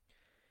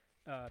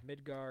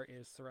 Midgar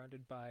is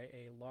surrounded by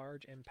a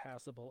large,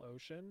 impassable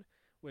ocean,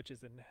 which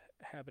is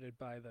inhabited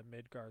by the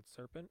Midgard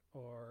serpent,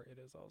 or it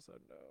is also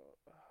known.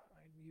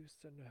 I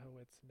used to know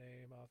its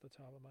name off the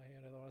top of my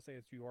head. I want to say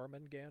it's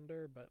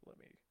Jormungandr, but let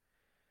me.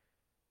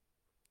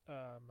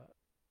 Um,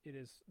 it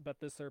is, but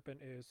this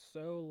serpent is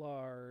so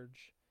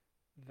large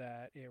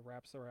that it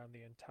wraps around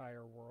the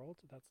entire world.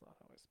 That's not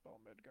how I spell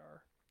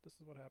Midgar. This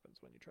is what happens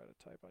when you try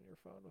to type on your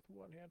phone with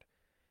one hand.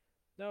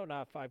 No,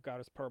 not five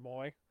goddess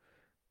Permoy.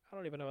 I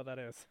don't even know what that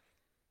is.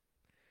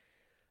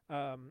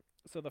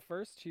 So the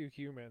first two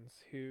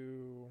humans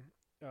who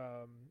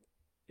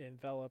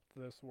enveloped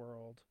this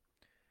world,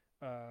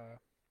 uh,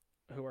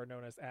 who are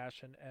known as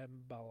Ash and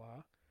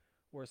Embala,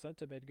 were sent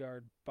to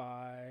Midgard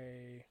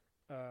by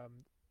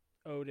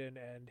Odin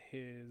and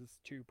his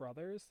two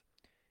brothers,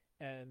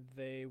 and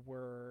they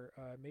were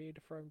made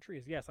from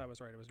trees. Yes, I was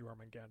right. It was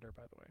Jormungandr,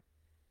 by the way,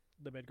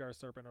 the Midgard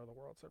serpent or the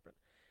world serpent.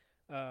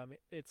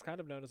 It's kind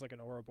of known as like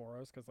an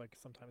Ouroboros because like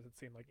sometimes it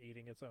seemed like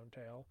eating its own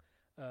tail.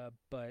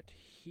 But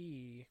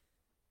he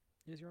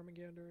is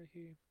Jormungandr a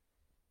he?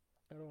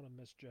 I don't want to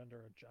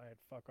misgender a giant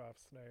fuck off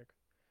snake.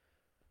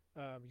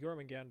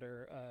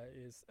 Jormungandr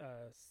is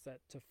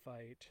set to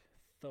fight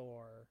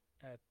Thor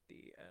at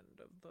the end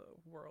of the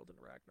world in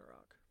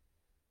Ragnarok.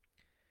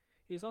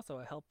 He's also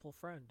a helpful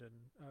friend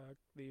in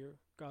the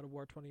God of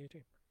War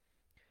 2018.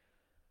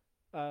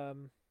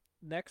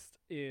 Next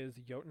is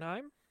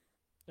Jotunheim.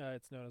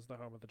 It's known as the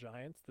home of the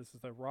giants. This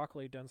is a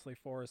rockly, densely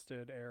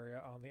forested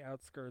area on the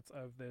outskirts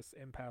of this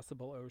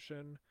impassable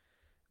ocean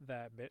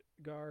that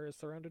Midgar is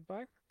surrounded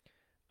by.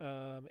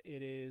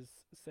 It is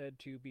said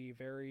to be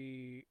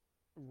very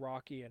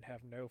rocky and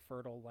have no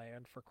fertile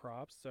land for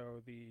crops,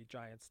 so the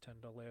giants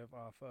tend to live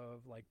off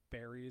of like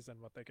berries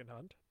and what they can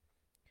hunt.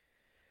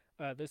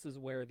 This is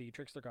where the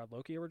trickster god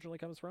Loki originally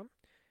comes from,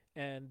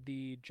 and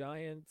the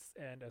giants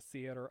and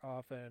Aesir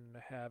often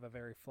have a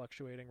very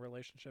fluctuating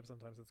relationship.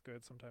 Sometimes it's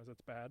good, sometimes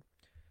it's bad.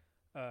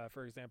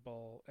 For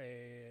example,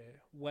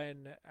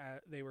 when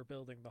they were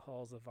building the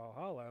halls of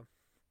Valhalla,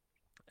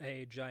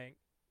 a giant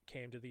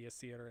came to the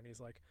Aesir and he's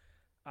like,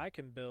 I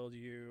can build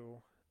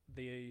you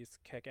these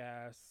kick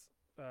ass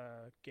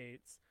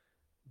gates,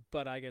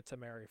 but I get to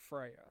marry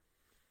Freya.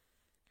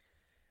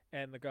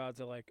 And the gods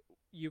are like,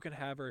 you can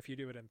have her if you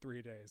do it in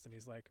 3 days. And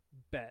he's like,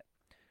 bet.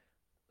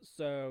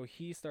 So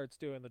he starts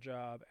doing the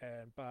job,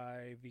 and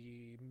by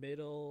the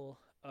middle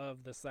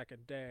of the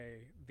second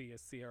day, the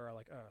Aesir are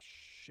like, oh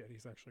shit,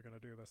 he's actually going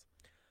to do this.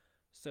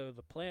 So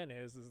the plan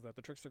is that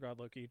the trickster god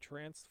Loki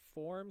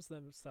transforms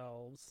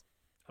themselves.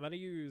 I'm going to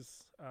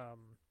use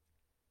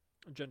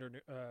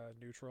gender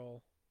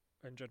neutral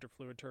and gender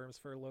fluid terms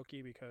for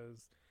Loki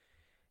because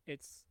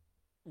it's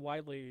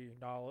widely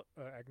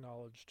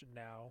acknowledged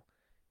now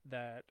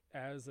that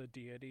as a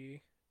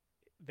deity,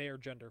 they are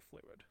gender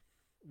fluid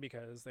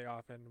because they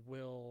often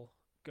will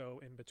go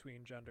in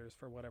between genders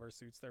for whatever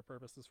suits their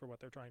purposes for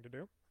what they're trying to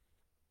do.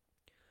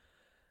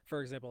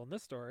 For example, in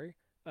this story,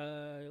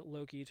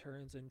 Loki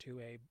turns into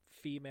a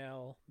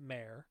female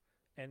mare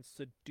and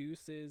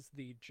seduces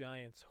the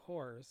giant's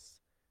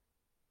horse,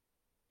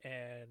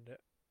 and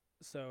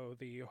so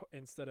the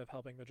instead of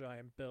helping the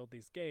giant build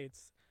these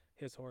gates,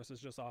 his horse is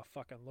just off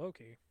fucking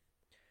Loki.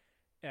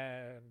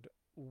 And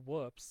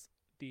whoops,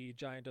 the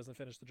giant doesn't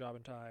finish the job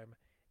in time,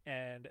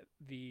 and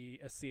the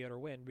Aesir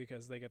win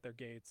because they get their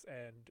gates,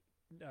 and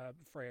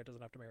Freya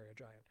doesn't have to marry a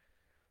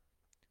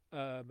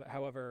giant.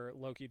 However,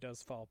 Loki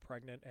does fall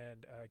pregnant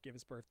and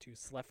gives birth to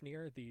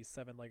Sleipnir, the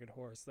seven-legged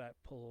horse that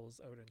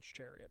pulls Odin's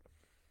chariot.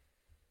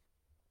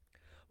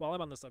 While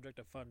I'm on the subject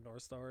of fun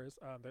Norse stories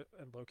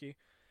and Loki,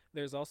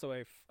 there's also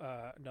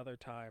another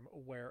time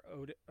where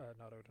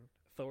not Odin,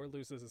 Thor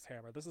loses his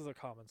hammer. This is a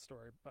common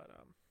story, but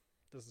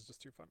this is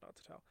just too fun not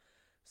to tell.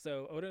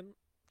 So Odin,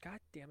 god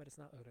damn it, it's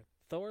not Odin.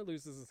 Thor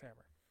loses his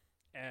hammer,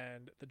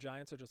 and the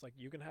giants are just like,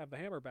 you can have the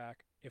hammer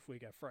back if we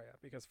get Freya,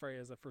 because Freya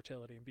is a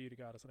fertility and beauty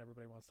goddess, and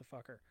everybody wants to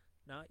fuck her.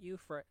 Not you,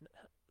 Freya.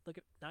 Look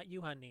at not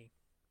you, honey.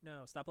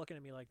 No, stop looking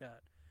at me like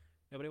that.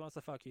 Nobody wants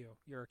to fuck you.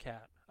 You're a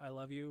cat. I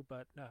love you,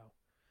 but no.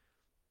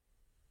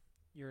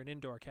 You're an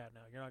indoor cat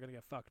now. You're not gonna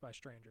get fucked by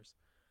strangers.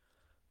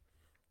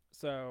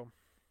 So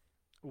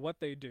what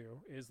they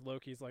do is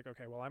Loki's like,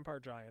 okay, well, I'm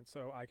part giant,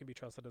 so I can be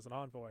trusted as an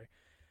envoy.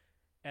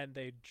 And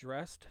they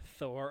dressed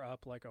Thor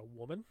up like a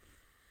woman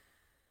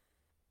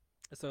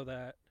so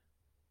that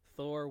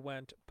Thor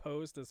went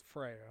posed as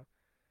Freya,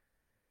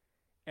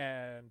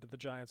 and the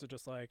giants are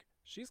just like,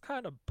 she's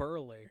kind of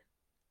burly,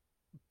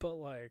 but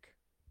like,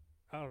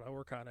 I don't know,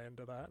 we're kind of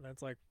into that. And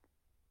it's like,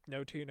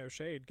 no tea, no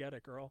shade, get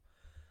it, girl.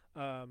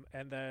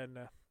 And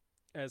then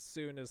as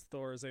soon as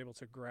Thor is able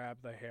to grab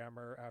the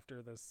hammer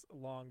after this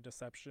long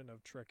deception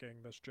of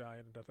tricking this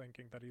giant into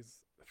thinking that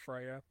he's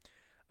Freya,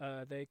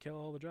 they kill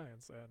all the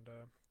giants, and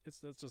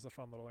it's just a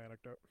fun little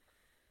anecdote.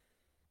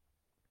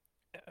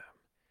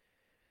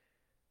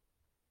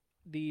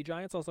 The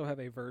Giants also have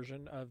a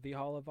version of the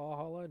Hall of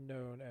Valhalla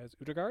known as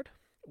Utgard,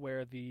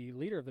 where the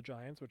leader of the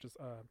Giants, which is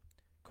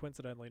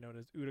coincidentally known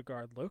as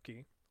Utgard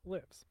Loki,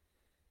 lives.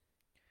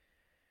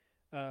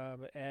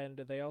 And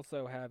they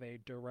also have a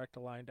direct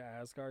line to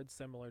Asgard,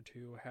 similar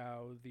to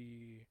how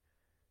the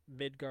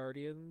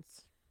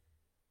Midgardians,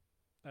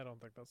 I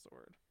don't think that's the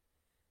word,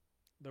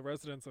 the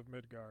residents of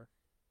Midgar,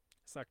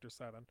 Sector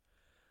 7,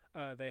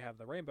 they have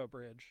the Rainbow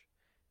Bridge.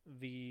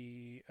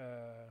 The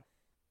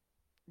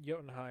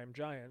Jotunheim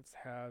Giants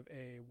have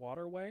a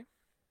waterway,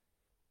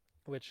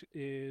 which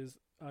is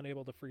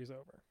unable to freeze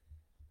over.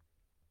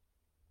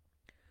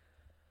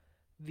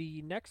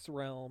 The next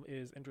realm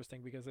is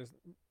interesting because there's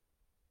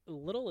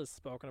little is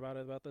spoken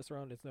about this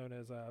realm. It's known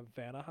as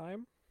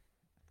Vanaheim,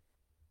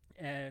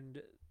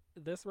 and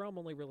this realm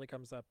only really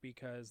comes up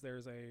because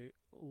there's a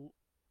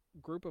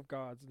group of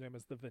gods known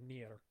as the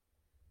Vanir,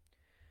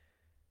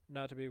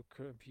 not to be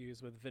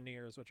confused with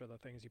veneers, which are the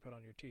things you put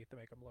on your teeth to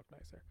make them look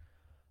nicer.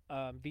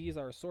 These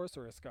are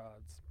sorceress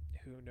gods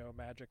who know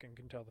magic and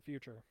can tell the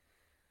future.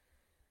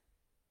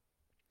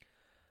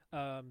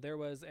 There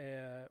was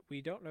a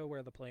we don't know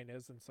where the plane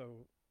is, and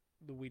so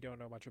we don't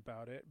know much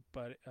about it.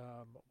 But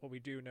what we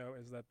do know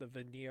is that the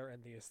Vanir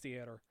and the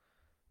Aesir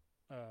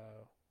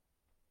uh,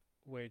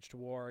 waged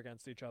war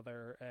against each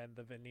other, and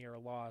the Vanir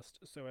lost.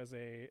 So as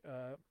a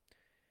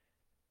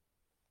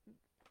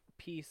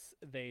peace,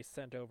 they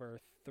sent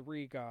over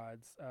three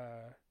gods: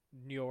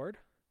 Njord,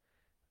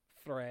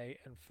 Frey,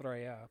 and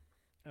Freya,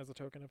 as a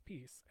token of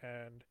peace.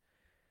 And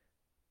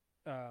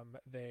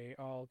they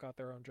all got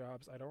their own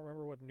jobs. I don't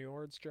remember what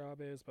Njord's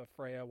job is, but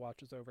Freya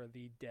watches over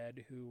the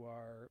dead who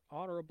are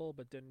honorable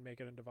but didn't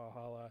make it into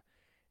Valhalla,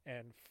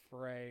 and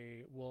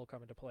Frey will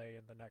come into play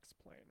in the next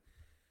plane.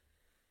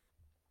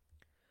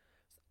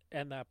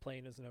 And that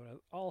plane is known as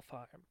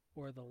Alfheim,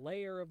 or the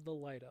lair of the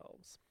Light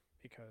Elves,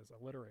 because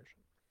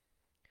alliteration.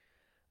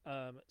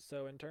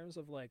 So in terms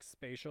of like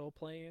spatial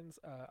planes,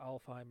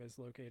 Alfheim is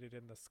located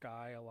in the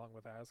sky along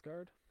with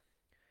Asgard.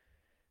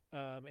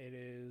 It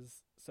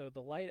is so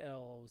the light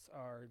elves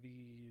are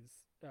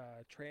these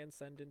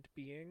transcendent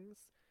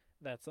beings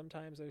that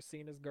sometimes are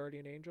seen as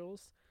guardian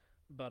angels,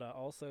 but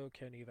also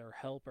can either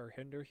help or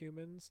hinder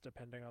humans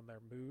depending on their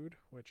mood,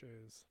 which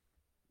is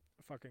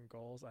fucking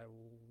goals. I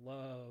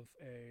love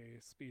a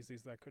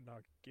species that could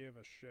not give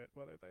a shit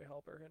whether they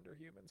help or hinder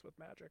humans with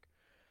magic.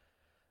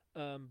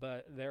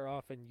 But they're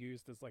often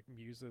used as like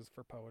muses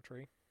for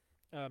poetry,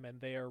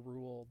 and they are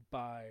ruled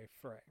by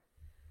Frey,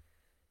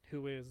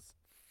 who is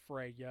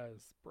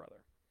Freya's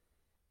brother.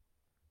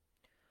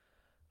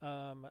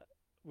 Um,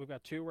 we've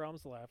got two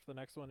realms left. The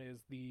next one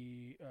is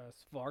the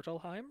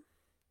Svartalfheim,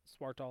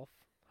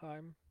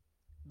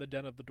 the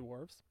Den of the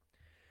Dwarves.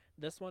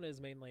 This one is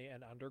mainly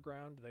an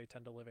underground. They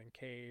tend to live in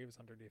caves,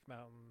 underneath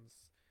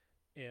mountains,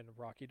 in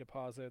rocky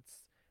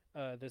deposits.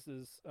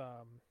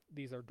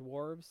 These are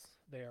dwarves.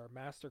 They are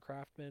master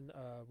craftsmen,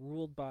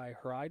 ruled by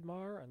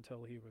Hreidmar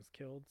until he was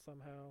killed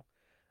somehow.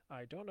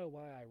 I don't know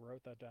why I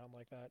wrote that down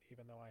like that,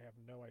 even though I have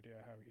no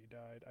idea how he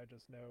died. I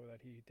just know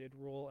that he did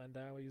rule and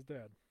now he's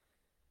dead.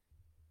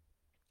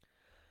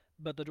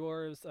 But the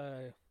dwarves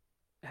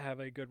have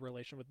a good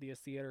relation with the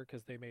Aesir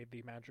because they made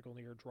the magical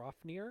near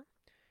Drofnir,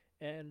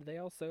 and they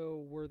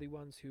also were the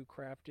ones who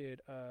crafted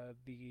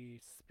the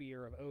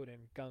spear of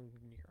Odin,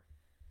 Gungnir.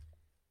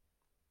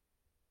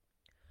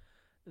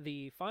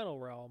 The final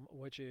realm,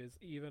 which is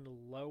even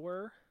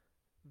lower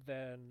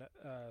than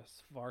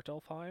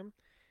Svartalfheim,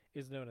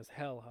 is known as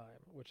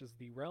Helheim, which is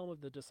the realm of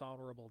the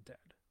dishonorable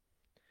dead.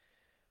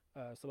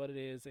 So what it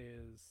is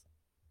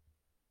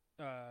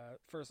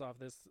first off,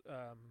 this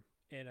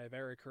in a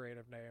very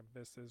creative name,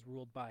 this is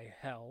ruled by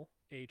Hel,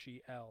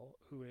 Hel,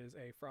 who is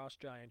a frost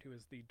giant who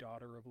is the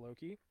daughter of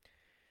Loki.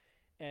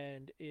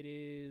 And it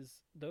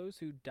is those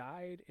who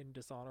died in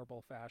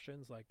dishonorable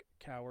fashions, like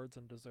cowards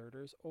and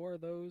deserters, or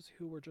those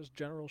who were just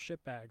general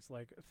shitbags,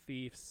 like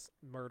thieves,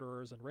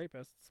 murderers, and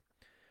rapists,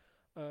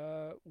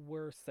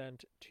 were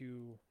sent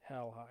to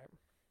Helheim.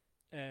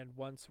 And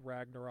once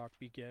Ragnarok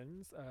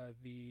begins,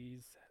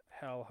 these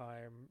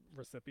Helheim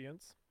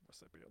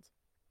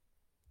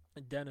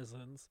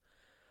denizens,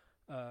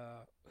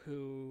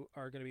 who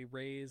are going to be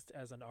raised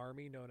as an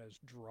army known as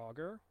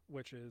Draugr,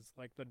 which is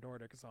like the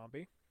Nordic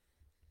zombie.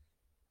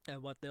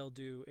 And what they'll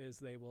do is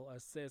they will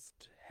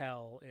assist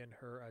Hel in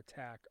her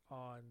attack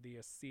on the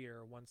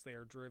Aesir once they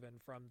are driven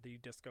from the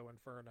Disco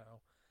Inferno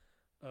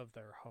of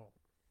their home.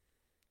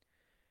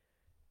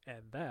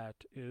 And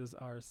that is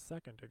our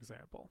second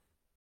example.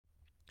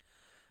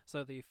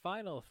 So the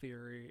final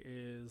theory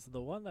is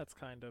the one that's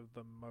kind of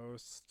the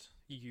most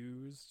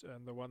used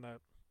and the one that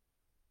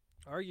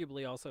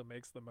arguably also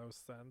makes the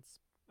most sense,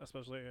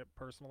 especially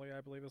personally,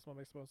 I believe this one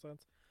makes the most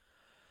sense.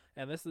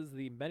 And this is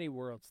the many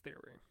worlds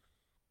theory,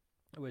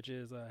 which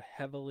is a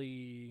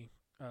heavily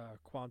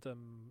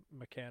quantum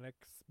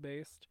mechanics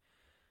based.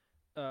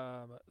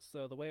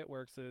 So the way it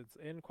works is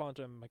in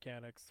quantum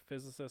mechanics,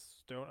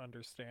 physicists don't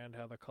understand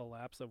how the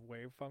collapse of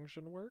wave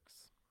function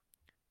works,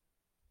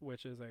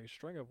 which is a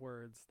string of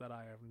words that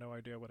I have no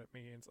idea what it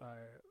means.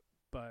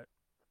 But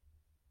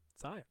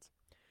science.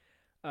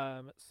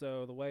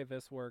 So the way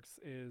this works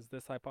is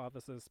this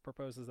hypothesis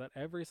proposes that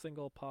every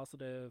single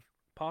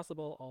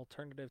possible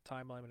alternative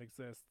timeline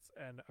exists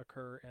and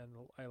occur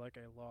in like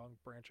a long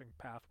branching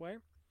pathway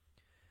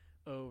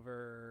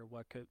over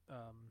what could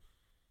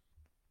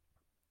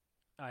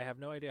I have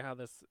no idea how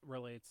this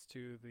relates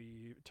to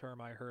the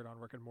term I heard on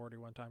Rick and Morty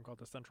one time called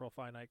the central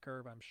finite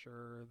curve. I'm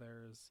sure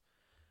there's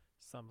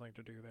something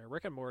to do there.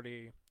 Rick and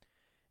Morty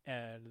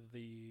and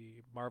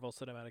the Marvel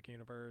Cinematic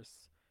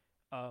Universe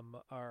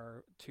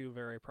are two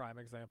very prime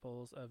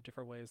examples of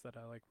different ways that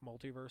like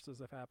multiverses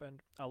have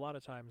happened. A lot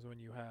of times when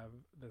you have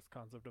this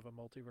concept of a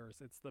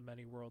multiverse, it's the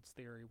many worlds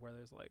theory where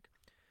there's like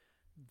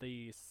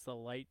the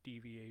slight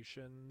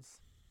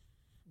deviations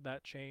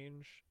that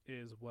change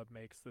is what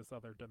makes this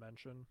other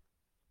dimension.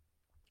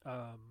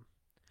 Um,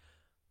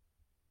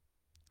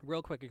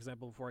 Real quick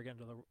example before I get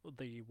into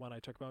the one I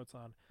took notes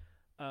on.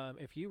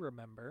 If you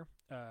remember,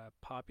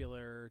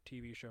 popular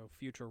TV show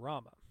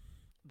Futurama,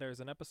 there's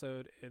an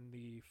episode in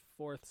the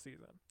fourth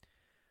season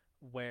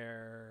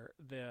where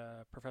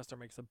the professor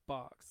makes a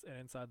box, and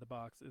inside the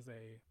box is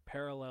a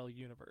parallel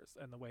universe.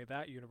 And the way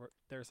that universe,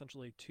 there are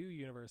essentially two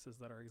universes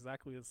that are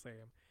exactly the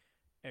same,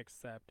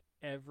 except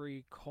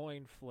every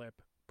coin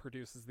flip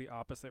produces the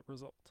opposite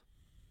result.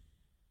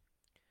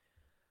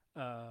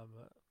 Um,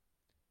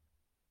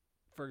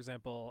 for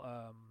example,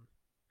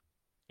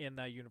 in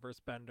that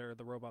universe, Bender,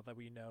 the robot that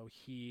we know,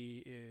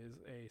 he is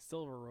a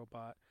silver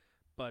robot,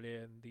 but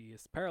in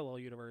this parallel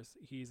universe,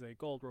 he's a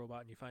gold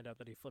robot, and you find out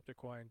that he flipped a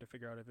coin to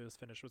figure out if his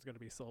finish was going to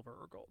be silver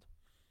or gold.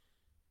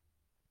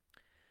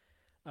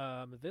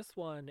 This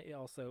one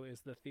also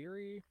is the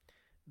theory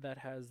that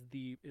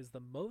is the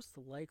most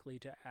likely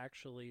to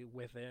actually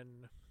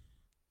within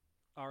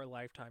our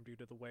lifetime due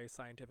to the way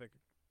scientific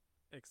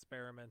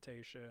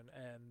experimentation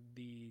and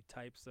the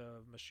types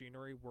of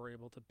machinery we're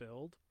able to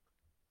build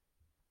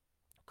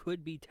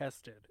could be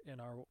tested in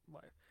our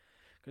life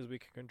because we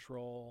can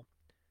control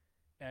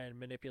and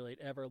manipulate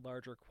ever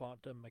larger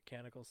quantum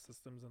mechanical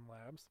systems in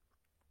labs,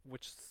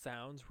 which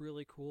sounds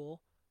really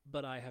cool,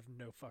 but I have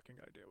no fucking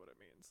idea what it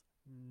means.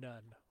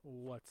 None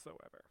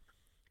whatsoever.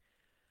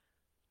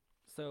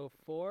 So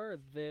for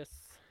this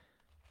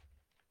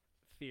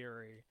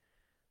theory,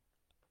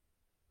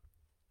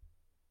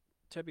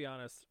 to be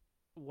honest,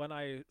 when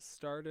I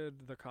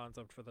started the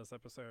concept for this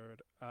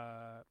episode,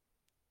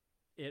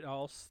 it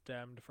all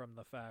stemmed from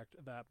the fact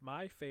that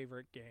my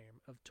favorite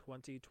game of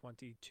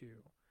 2022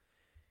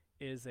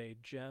 is a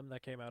gem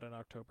that came out in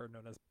October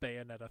known as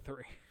Bayonetta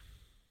 3.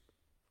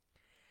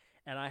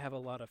 And I have a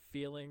lot of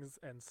feelings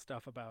and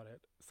stuff about it,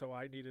 so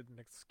I needed an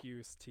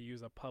excuse to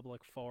use a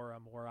public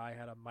forum where I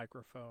had a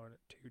microphone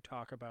to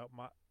talk about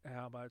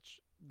how much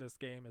this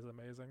game is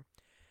amazing.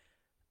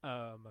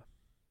 Um,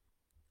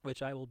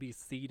 which I will be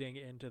seeding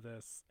into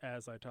this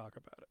as I talk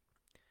about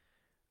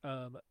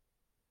it.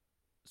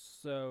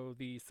 So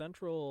the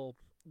central,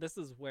 this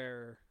is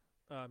where,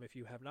 if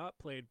you have not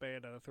played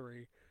Bayonetta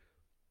 3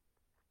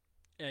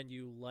 and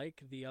you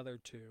like the other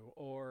two,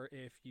 or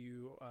if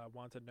you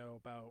want to know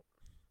about,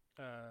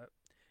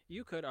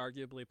 you could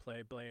arguably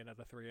play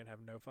Bayonetta 3 and have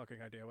no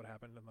fucking idea what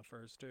happened in the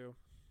first two.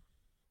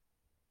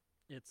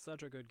 It's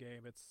such a good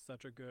game. It's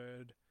such a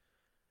good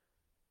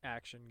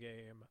action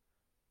game.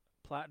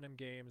 Platinum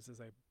Games is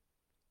a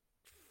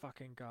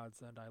fucking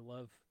godsend. I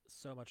love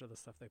so much of the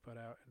stuff they put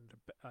out,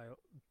 and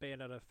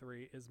Bayonetta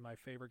 3 is my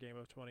favorite game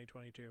of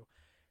 2022.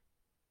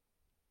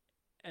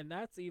 And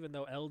that's even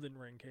though Elden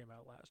Ring came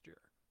out last year.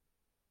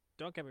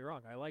 Don't get me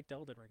wrong, I liked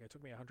Elden Ring. It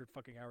took me 100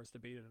 fucking hours to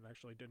beat it and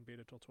actually didn't beat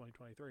it till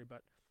 2023,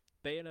 but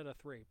Bayonetta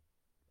 3,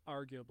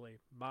 arguably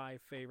my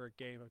favorite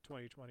game of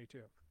 2022.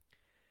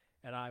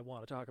 And I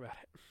want to talk about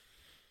it.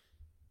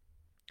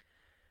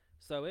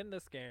 So in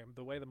this game,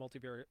 the way the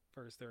multiverse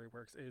theory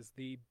works is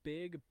the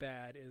big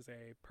bad is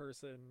a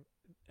person,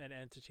 an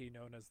entity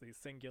known as the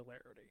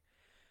Singularity.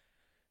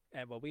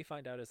 And what we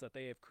find out is that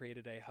they have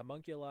created a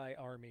homunculi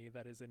army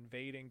that is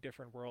invading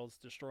different worlds,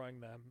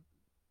 destroying them,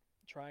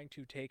 trying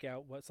to take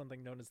out what's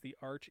something known as the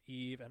Arch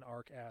Eve and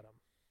Arc Adam.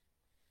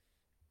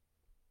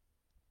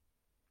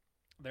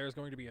 There's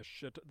going to be a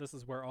shit. This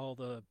is where all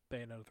the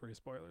Bayonetta 3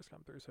 spoilers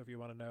come through. So if you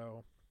want to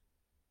know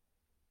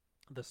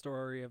the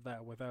story of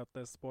that without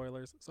the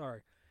spoilers,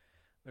 sorry.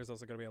 There's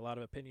also going to be a lot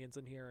of opinions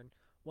in here. And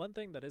one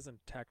thing that isn't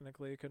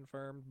technically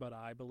confirmed, but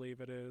I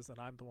believe it is, and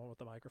I'm the one with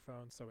the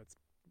microphone, so it's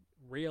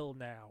real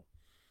now.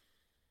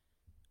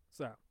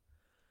 So,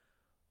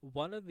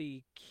 one of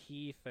the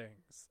key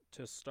things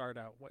to start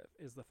out with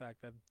is the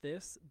fact that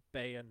this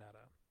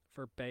Bayonetta,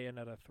 for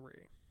Bayonetta 3,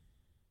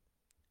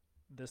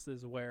 this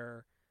is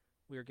where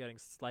we're getting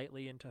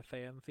slightly into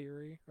fan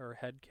theory or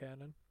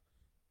headcanon.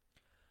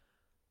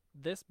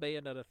 This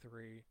Bayonetta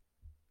 3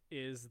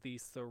 is the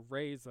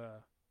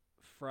Cereza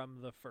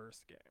from the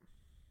first game.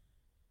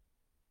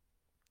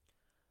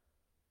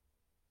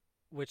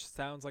 Which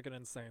sounds like an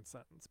insane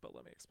sentence, but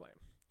let me explain.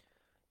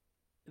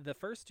 The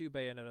first two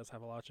Bayonettas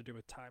have a lot to do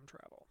with time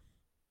travel.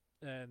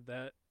 And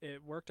that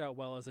it worked out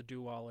well as a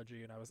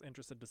duology, and I was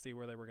interested to see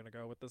where they were going to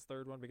go with this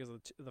third one, because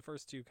the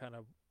first two kind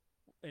of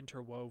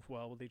interwove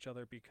well with each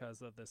other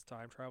because of this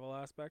time travel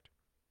aspect.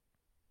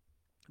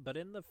 But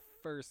in the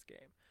first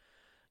game,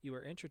 you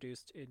are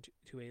introduced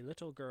into a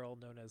little girl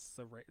known as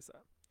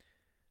Cereza.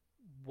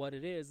 What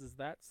it is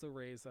that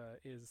Cereza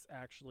is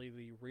actually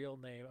the real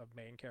name of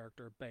main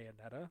character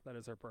Bayonetta. That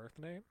is her birth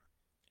name.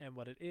 And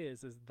what it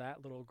is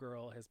that little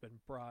girl has been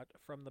brought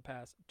from the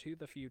past to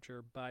the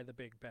future by the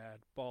big bad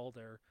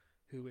Balder,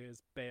 who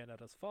is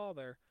Bayonetta's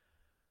father,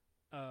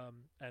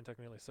 and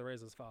technically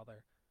Cereza's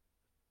father,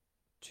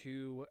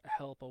 to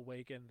help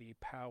awaken the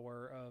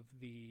power of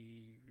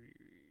the.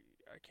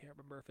 I can't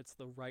remember if it's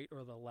the right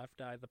or the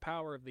left eye, the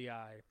power of the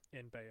eye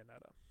in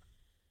Bayonetta.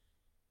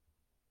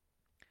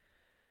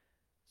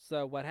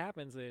 So what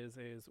happens is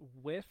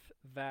with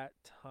that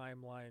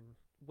timeline,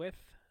 with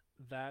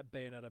that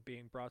Bayonetta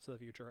being brought to the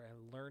future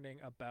and learning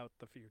about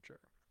the future,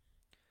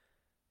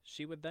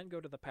 she would then go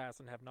to the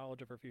past and have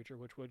knowledge of her future,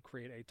 which would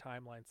create a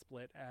timeline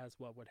split as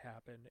what would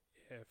happen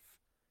if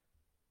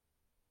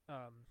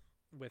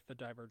with the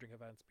diverging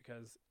events.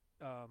 Because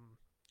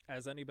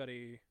as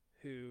anybody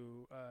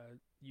who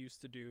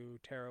used to do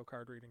tarot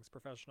card readings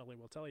professionally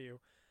will tell you,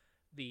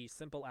 the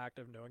simple act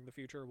of knowing the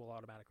future will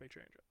automatically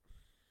change it.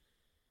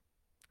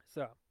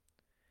 So,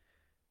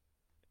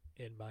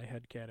 in my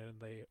head canon,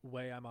 the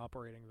way I'm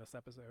operating this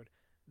episode,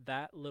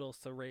 that little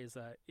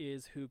Cereza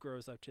is who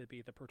grows up to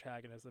be the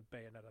protagonist of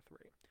Bayonetta 3.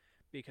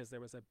 Because there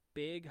was a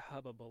big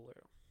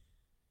hubbubaloo.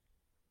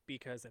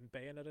 Because in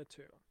Bayonetta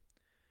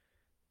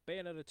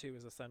 2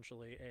 is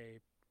essentially a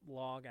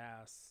long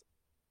ass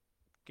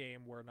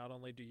game where not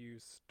only do you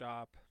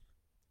stop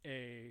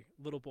a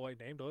little boy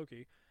named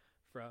Loki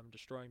from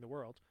destroying the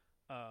world,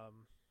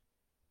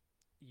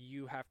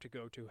 you have to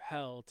go to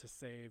hell to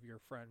save your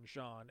friend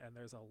Jean, and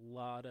there's a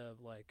lot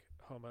of like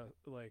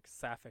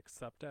sapphic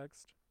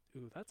subtext.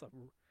 Ooh, that's a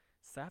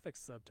sapphic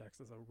subtext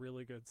is a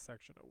really good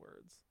section of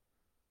words.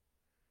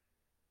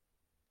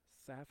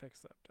 Sapphic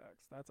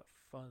subtext. That's a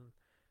fun.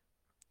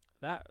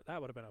 That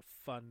would have been a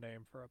fun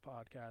name for a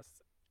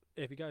podcast.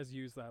 If you guys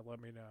use that,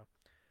 let me know.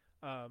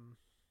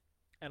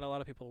 And a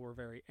lot of people were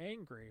very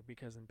angry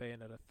because in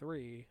Bayonetta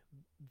 3,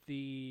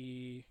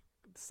 the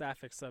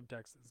sapphic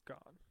subtext is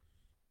gone.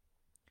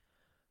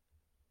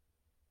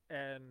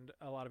 And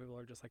a lot of people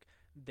are just like,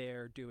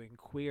 they're doing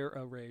queer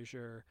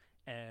erasure,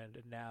 and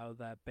now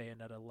that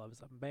Bayonetta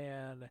loves a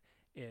man,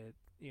 it,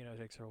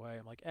 takes her away.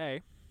 I'm like,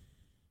 A,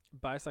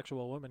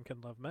 bisexual women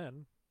can love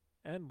men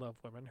and love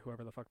women,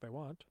 whoever the fuck they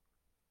want.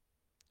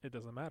 It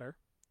doesn't matter.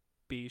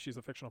 B, she's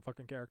a fictional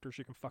fucking character.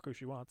 She can fuck who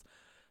she wants.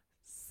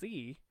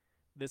 C,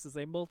 this is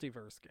a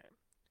multiverse game,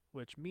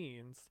 which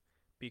means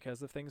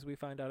because of things we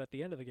find out at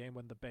the end of the game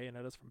when the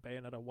Bayonettas from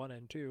Bayonetta 1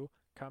 and 2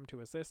 come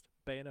to assist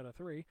Bayonetta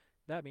 3,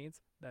 that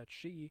means that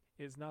she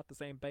is not the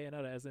same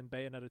Bayonetta as in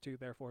Bayonetta 2,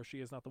 therefore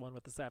she is not the one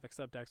with the sapphic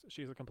subtext.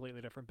 She's a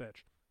completely different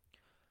bitch.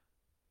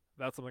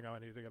 That's something I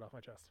need to get off my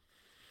chest.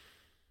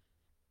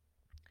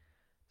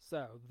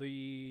 So,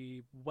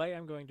 the way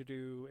I'm going to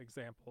do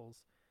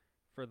examples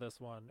for this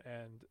one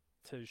and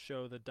to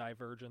show the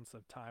divergence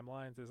of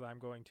timelines is I'm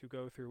going to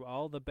go through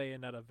all the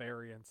Bayonetta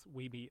variants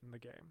we meet in the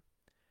game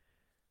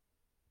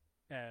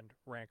and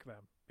rank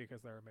them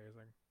because they're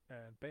amazing.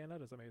 And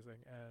Bayonetta is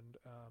amazing. And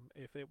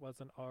if it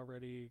wasn't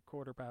already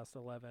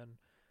 11:15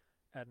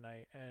 at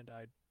night and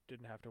I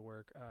didn't have to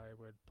work, I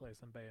would play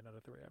some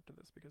Bayonetta 3 after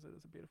this because it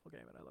is a beautiful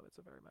game and I love it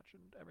so very much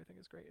and everything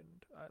is great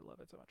and I love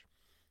it so much.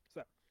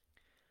 So,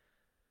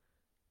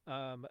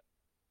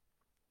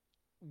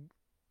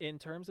 in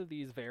terms of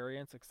these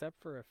variants,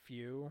 except for a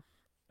few,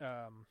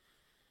 um,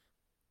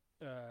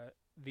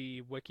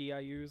 the wiki I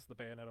use, the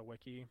Bayonetta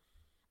wiki,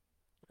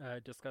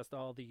 discussed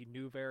all the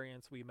new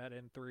variants we met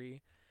in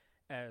 3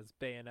 as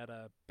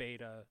Bayonetta,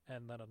 Beta,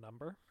 and then a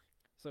number.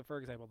 So, for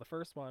example, the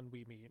first one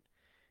we meet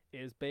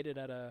is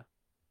Bayonetta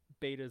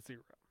Beta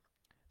 0.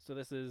 So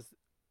this is,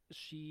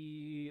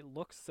 she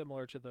looks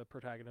similar to the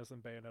protagonist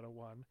in Bayonetta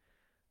 1,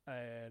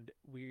 and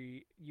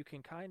you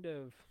can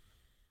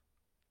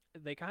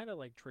they kind of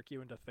like trick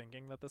you into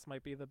thinking that this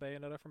might be the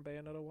Bayonetta from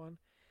Bayonetta 1.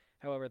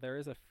 However, there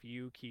is a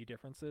few key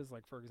differences.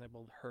 Like, for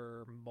example,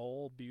 her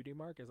mole beauty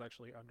mark is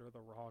actually under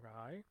the wrong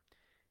eye.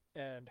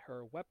 And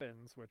her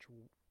weapons, which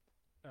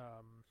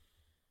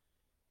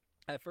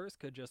at first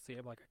could just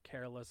seem like a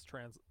careless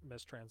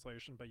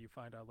mistranslation, but you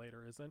find out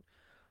later isn't,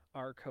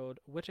 are code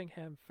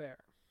Whittingham Fair.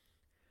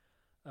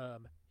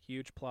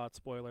 Huge plot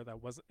spoiler that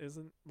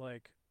isn't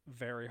like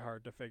very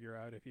hard to figure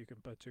out if you can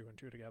put 2 and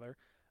 2 together.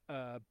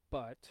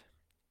 But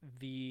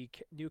the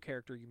new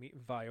character you meet,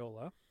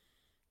 Viola.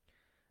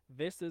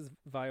 This is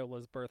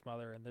Viola's birth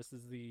mother, and this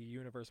is the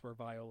universe where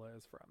Viola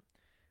is from.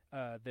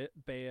 The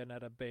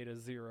Bayonetta Beta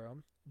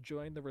 0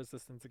 joined the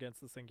resistance against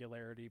the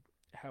Singularity.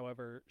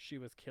 However, she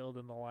was killed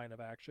in the line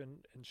of action,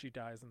 and she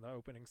dies in the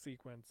opening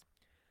sequence,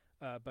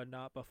 but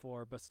not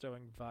before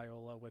bestowing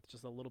Viola with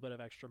just a little bit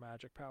of extra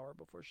magic power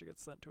before she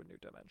gets sent to a new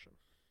dimension.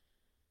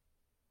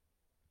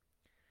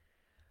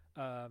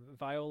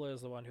 Viola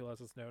is the one who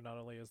lets us know not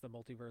only is the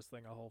multiverse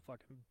thing a whole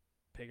fucking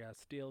pig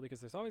ass deal, because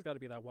there's always got to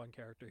be that one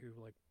character who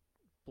like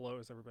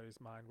blows everybody's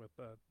mind with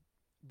the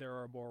there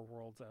are more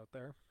worlds out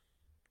there.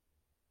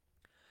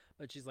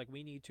 But she's like,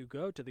 we need to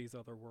go to these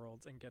other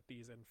worlds and get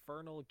these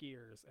infernal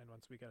gears. And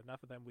once we get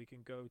enough of them, we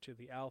can go to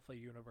the Alpha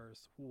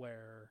universe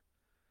where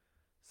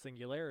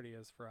Singularity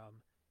is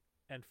from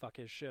and fuck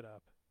his shit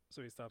up.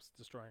 So he stops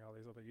destroying all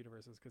these other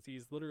universes because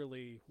he's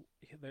literally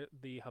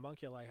the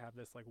homunculi have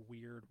this like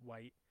weird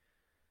white,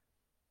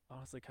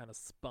 honestly kind of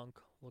spunk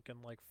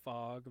looking like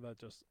fog that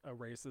just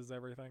erases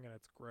everything, and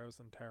it's gross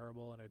and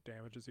terrible, and it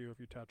damages you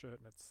if you touch it,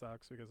 and it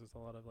sucks because there's a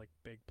lot of like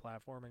big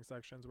platforming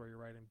sections where you're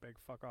riding big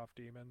fuck off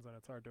demons, and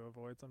it's hard to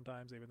avoid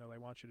sometimes even though they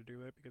want you to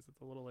do it because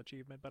it's a little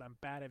achievement. But I'm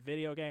bad at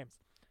video games.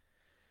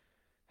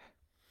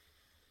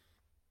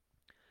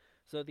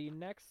 So the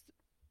next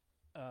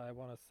I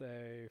want to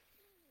say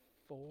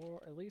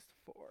four, at least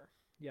four.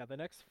 Yeah, the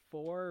next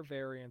four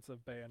variants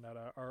of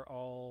Bayonetta are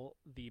all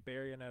the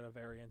Bayonetta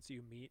variants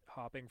you meet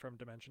hopping from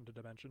dimension to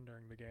dimension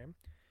during the game.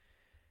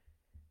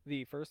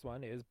 The first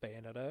one is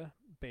Bayonetta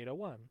Beta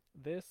 1.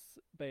 This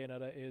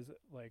Bayonetta is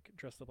like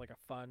dressed up like a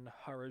fun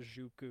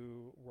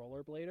Harajuku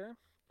rollerblader.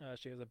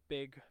 She has a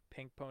big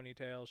pink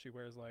ponytail. She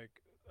wears like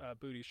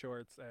booty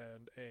shorts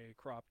and a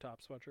crop top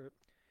sweatshirt.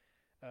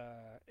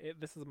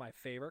 This is my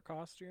favorite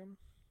costume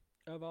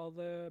of all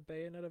the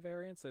Bayonetta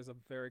variants. There's a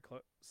very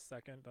close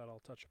second that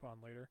I'll touch upon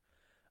later.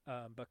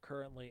 But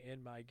currently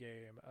in my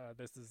game,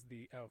 this is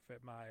the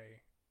outfit my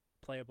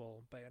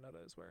playable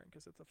Bayonetta is wearing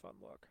because it's a fun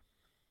look.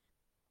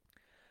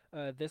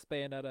 This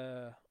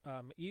Bayonetta,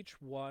 each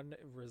one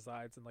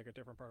resides in like a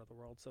different part of the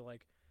world. So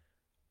like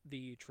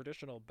the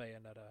traditional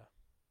Bayonetta,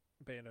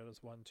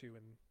 Bayonettas 1, 2,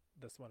 and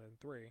this one and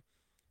 3,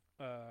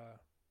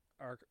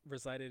 are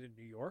resided in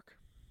New York,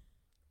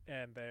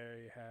 and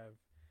they have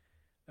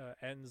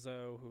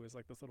Enzo, who is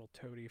like this little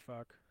toady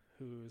fuck,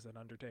 who's an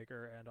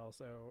Undertaker, and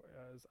also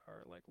is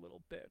our like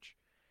little bitch,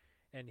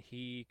 and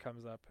he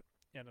comes up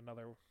in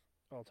another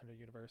alternate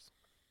universe.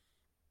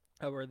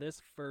 Where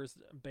this first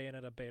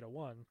Bayonetta Beta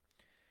 1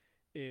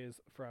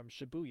 is from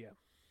Shibuya.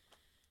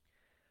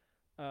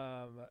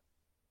 Um,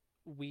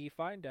 we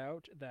find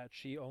out that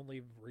she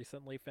only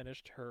recently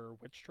finished her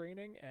witch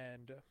training,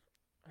 and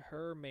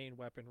her main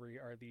weaponry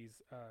are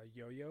these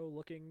yo-yo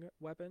looking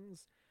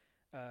weapons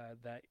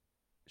that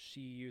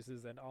she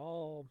uses in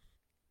all.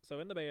 So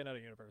in the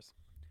Bayonetta universe,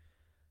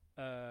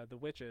 the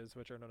witches,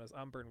 which are known as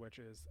Umbrn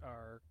witches,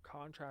 are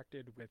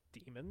contracted with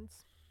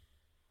demons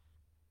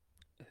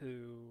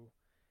who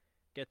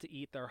get to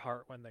eat their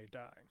heart when they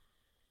die.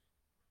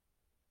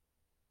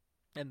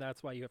 And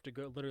that's why you have to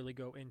go literally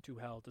go into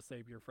hell to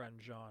save your friend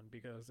Jean,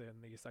 because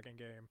in the second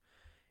game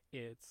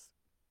it's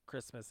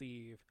Christmas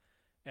Eve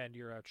and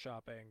you're out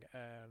shopping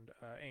and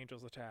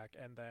angels attack,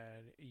 and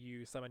then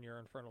you summon your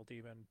infernal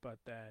demon, but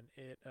then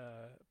it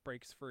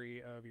breaks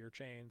free of your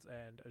chains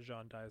and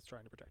Jean dies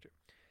trying to protect you,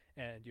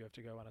 and you have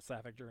to go on a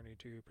sapphic journey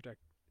to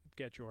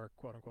get your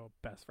quote unquote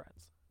best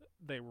friends.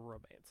 They were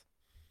roommates.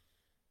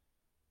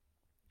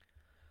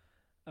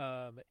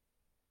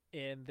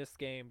 In this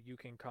game you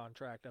can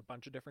contract a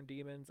bunch of different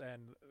demons,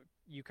 and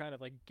you kind of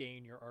like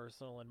gain your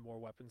arsenal and more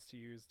weapons to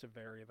use to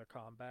vary the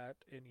combat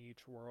in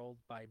each world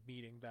by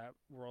meeting that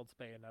world's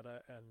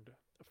Bayonetta and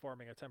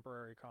forming a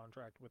temporary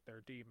contract with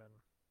their demon,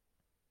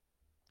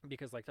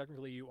 because like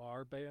technically you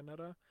are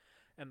Bayonetta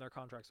and their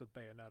contracts with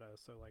Bayonetta,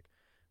 so like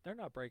they're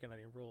not breaking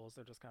any rules,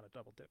 they're just kind of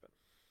double dipping.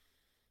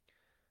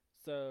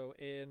 So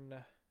in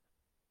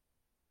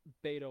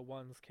Beta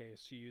 1's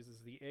case, she uses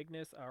the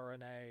Ignis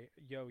RNA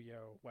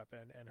yo-yo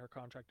weapon, and her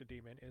contracted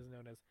demon is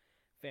known as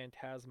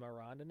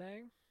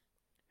Phantasmarandine,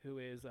 who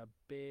is a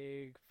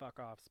big fuck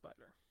off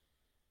spider.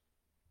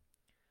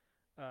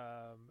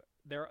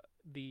 There,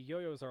 the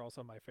yo-yos are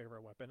also my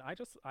favorite weapon.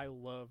 I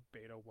love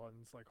Beta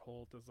 1's like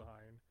whole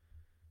design.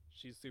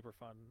 She's super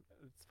fun.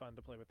 It's fun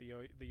to play with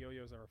the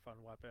yo-yos are a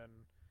fun weapon.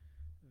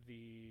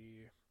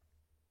 The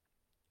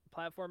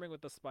platforming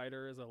with the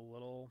spider is a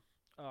little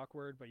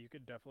awkward, but you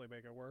could definitely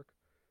make it work.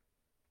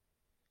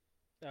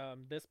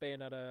 This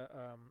Bayonetta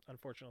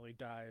unfortunately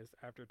dies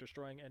after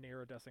destroying an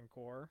iridescent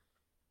core,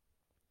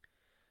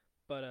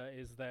 but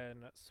is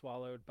then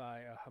swallowed by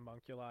a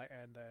homunculi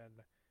and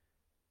then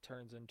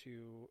turns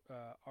into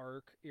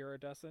arc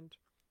iridescent,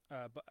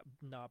 but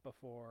not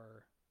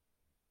before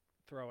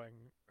throwing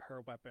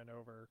her weapon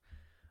over.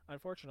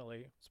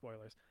 Unfortunately,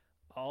 spoilers,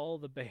 all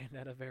the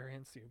Bayonetta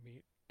variants you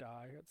meet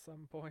die at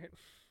some point,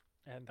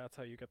 and that's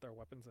how you get their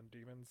weapons and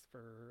demons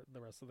for the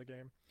rest of the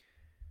game.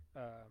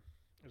 Uh,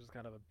 which is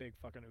kind of a big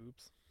fucking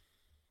oops.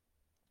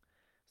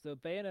 So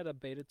Bayonetta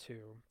Beta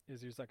 2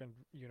 is your second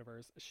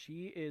universe.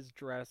 She is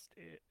dressed,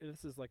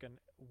 this is like a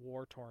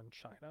war-torn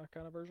China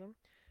kind of version.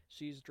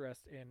 She's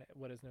dressed in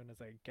what is known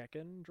as a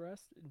Gekken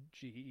dress,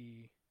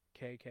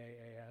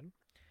 Gekkan,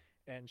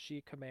 and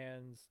she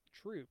commands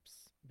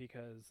troops,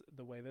 because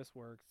the way this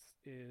works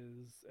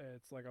is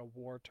it's like a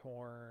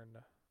war-torn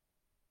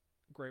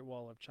Great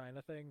Wall of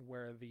China thing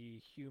where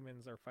the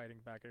humans are fighting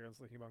back against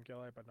the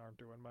homunculi but aren't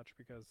doing much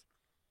because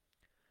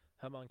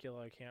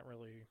homunculi can't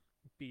really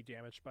be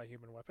damaged by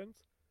human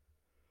weapons.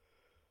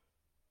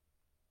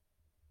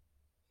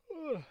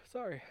 Ugh,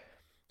 sorry,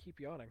 keep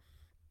yawning.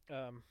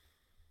 Um,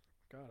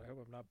 God, I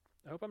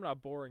hope I'm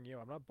not boring you.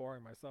 I'm not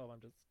boring myself.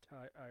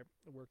 I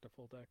worked a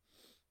full day.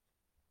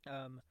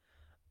 Um,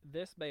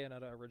 this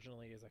Bayonetta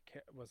originally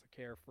was a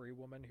carefree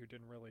woman who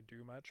didn't really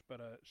do much, but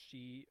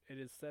it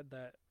is said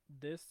that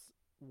this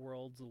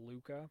world's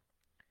Luca,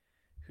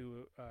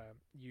 who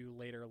you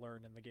later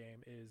learn in the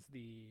game is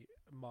the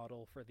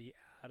model for the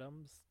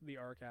atoms, the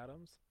arc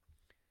atoms,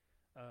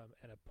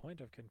 and a point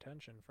of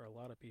contention for a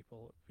lot of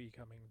people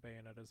becoming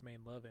Bayonetta's main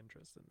love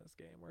interest in this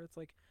game, where it's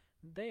like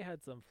they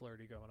had some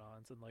flirty going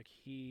on, and like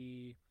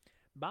he,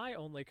 my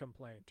only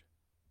complaint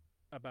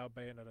about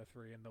Bayonetta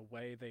 3 and the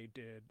way they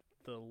did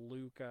the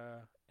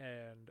Luca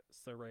and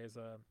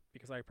Cereza,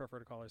 because I prefer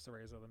to call her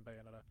Cereza than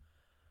Bayonetta,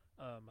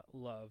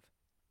 love,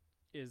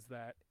 is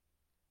that,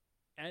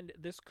 and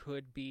this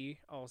could be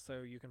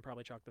also, you can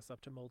probably chalk this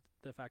up to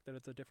the fact that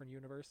it's a different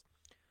universe,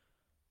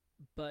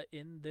 but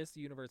in this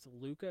universe,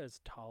 Luca is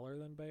taller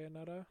than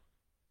Bayonetta,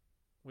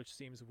 which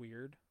seems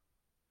weird.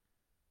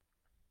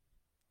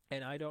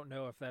 And I don't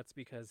know if that's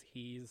because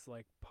he's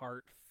like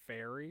part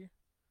fairy,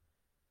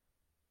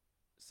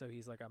 so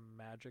he's like a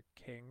magic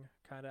king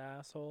kind of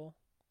asshole,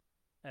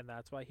 and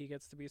that's why he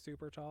gets to be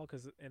super tall.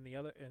 Because in the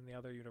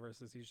other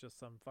universes, he's just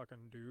some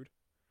fucking dude.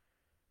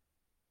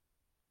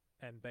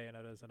 And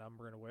Bayonetta is an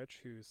Umbran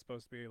witch who's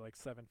supposed to be like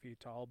 7 feet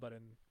tall, but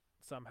in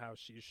somehow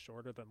she's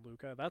shorter than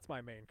Luca. That's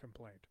my main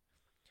complaint.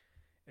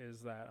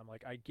 Is that I'm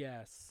like, I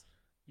guess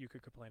you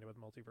could complain with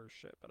multiverse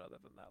shit, but other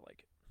than that,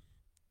 like,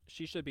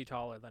 she should be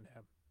taller than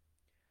him.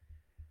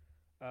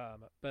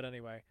 But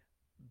anyway,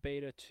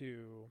 Beta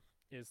 2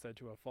 is said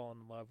to have fallen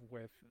in love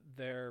with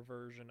their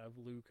version of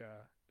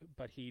Luca,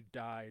 but he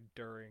died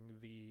during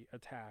the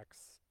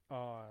attacks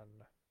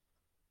on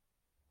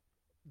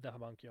the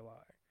homunculi.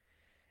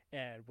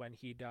 And when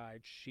he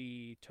died,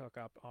 she took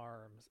up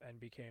arms and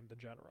became the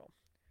general.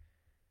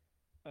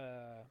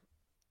 Uh,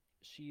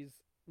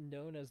 she's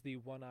known as the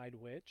One-Eyed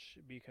Witch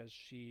because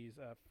she's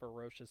a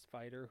ferocious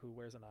fighter who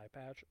wears an eye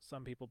patch.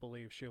 Some people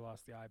believe she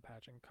lost the eye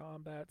patch in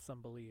combat.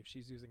 Some believe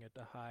she's using it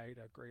to hide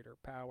a greater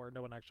power.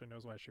 No one actually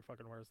knows why she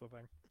fucking wears the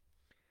thing.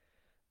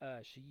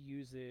 She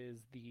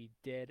uses the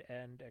Dead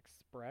End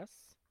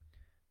Express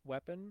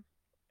weapon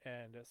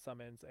and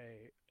summons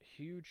a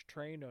huge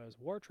train known as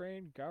War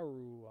Train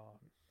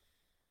Garuon.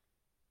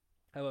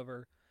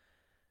 However,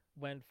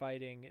 when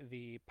fighting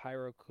the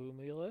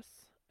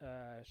Pyrocumulus,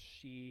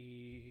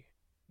 she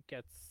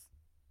gets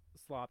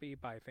sloppy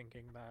by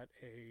thinking that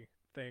a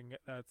thing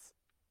that's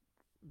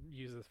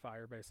uses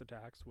fire-based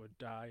attacks would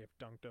die if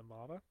dunked in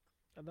lava,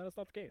 and that is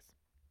not the case.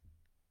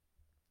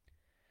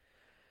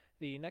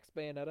 The next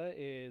Bayonetta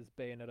is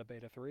Bayonetta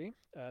Beta 3.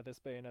 This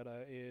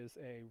Bayonetta is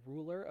a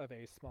ruler of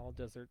a small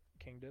desert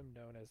kingdom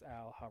known as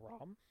Al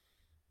Haram,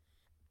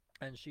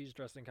 and she's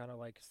dressed in kind of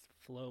like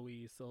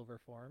flowy silver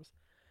forms.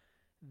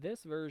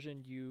 This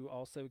version, you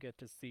also get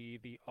to see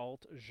the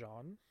alt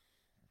Jean,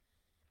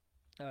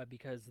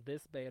 because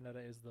this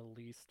Bayonetta is the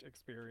least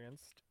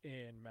experienced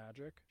in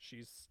magic.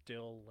 She's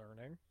still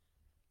learning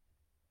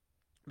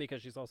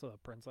because she's also a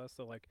princess,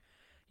 so like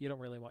you don't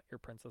really want your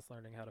princess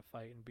learning how to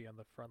fight and be on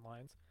the front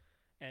lines.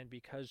 And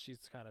because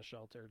she's kind of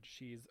sheltered,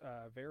 she's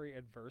very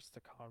adverse to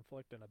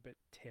conflict and a bit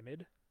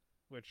timid,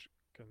 which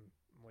can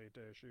lead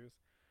to issues.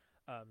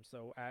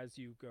 So as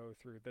you go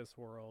through this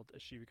world,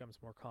 she becomes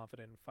more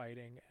confident in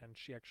fighting, and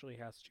she actually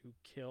has to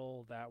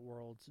kill that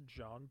world's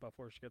John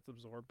before she gets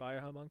absorbed by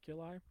a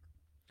homunculi.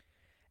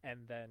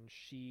 And then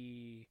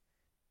she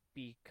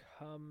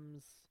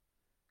becomes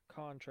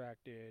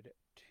contracted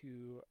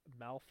to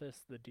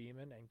Malthus the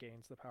demon and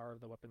gains the power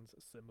of the weapons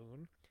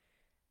Simoon.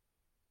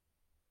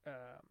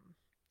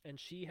 And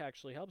she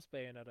actually helps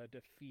Bayonetta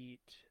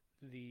defeat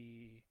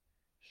the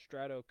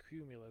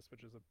Stratocumulus,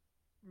 which is a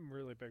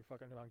really big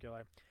fucking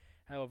homunculi.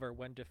 However,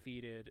 when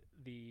defeated,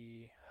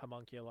 the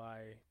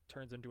homunculi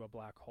turns into a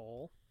black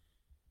hole.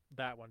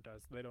 That one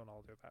does. They don't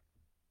all do that.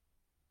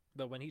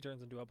 But when he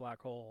turns into a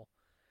black hole,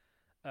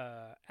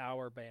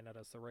 our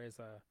Bayonetta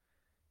Cereza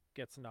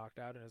gets knocked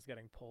out and is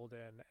getting pulled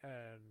in,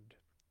 and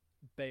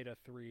Beta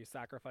 3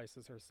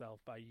 sacrifices herself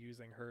by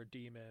using her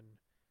demon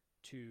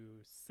to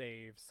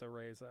save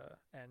Cereza,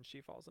 and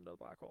she falls into the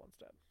black hole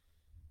instead.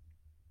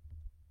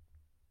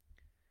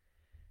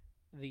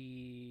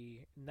 The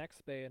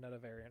next Bayonetta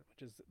variant,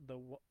 which is the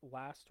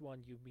last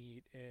one you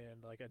meet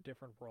in like a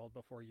different world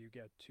before you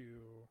get to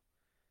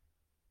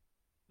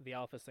the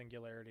Alpha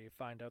Singularity,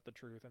 find out the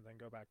truth, and then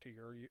go back to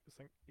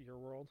your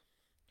world.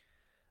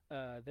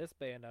 This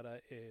Bayonetta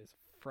is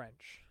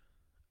French,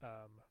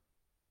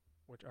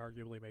 which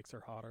arguably makes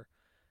her hotter.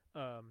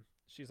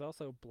 She's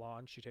also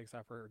blonde. She takes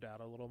after her dad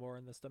a little more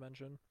in this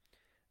dimension.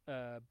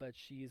 But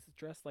she's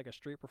dressed like a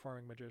street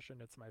performing magician.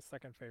 It's my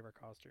second favorite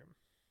costume.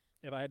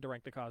 If I had to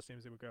rank the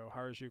costumes, it would go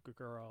Harajuku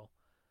Girl,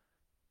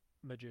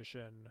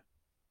 Magician,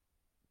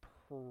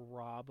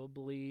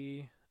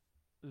 probably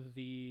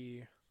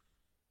the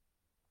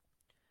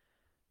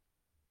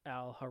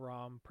Al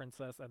Haram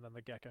Princess, and then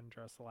the Gekken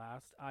dress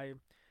last. I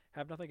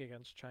have nothing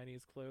against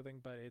Chinese clothing,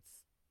 but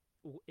it's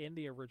in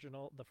the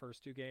original, the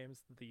first two games,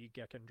 the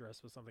Gekken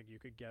dress was something you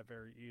could get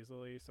very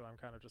easily. So I'm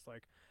kind of just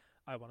like,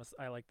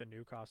 I like the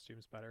new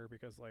costumes better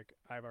because like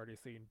I've already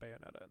seen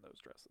Bayonetta in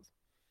those dresses.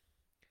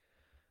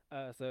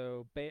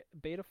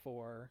 Beta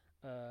 4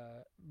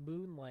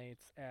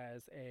 moonlights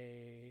as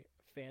a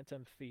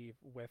phantom thief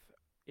with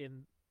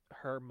in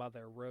her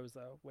mother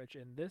Rosa, which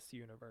in this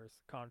universe,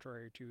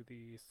 contrary to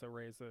the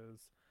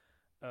Cerezas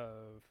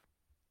of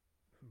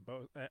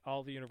both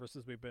all the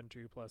universes we've been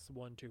to plus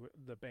 1 2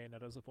 the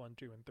Bayonettas of 1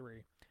 2 and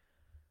 3,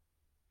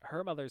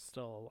 her mother's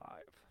still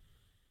alive,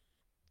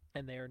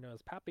 and they are known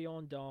as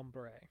Papillon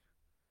d'Ombre,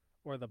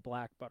 or the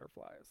Black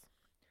Butterflies.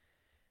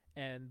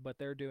 And what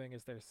they're doing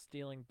is they're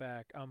stealing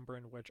back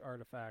Umbran Witch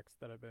artifacts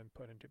that have been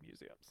put into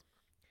museums.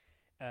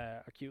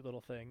 A cute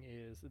little thing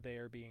is they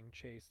are being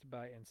chased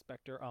by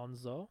Inspector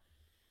Anzo,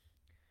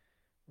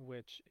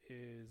 which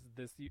is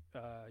this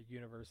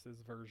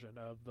universe's version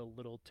of the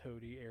little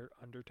toady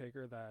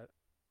Undertaker that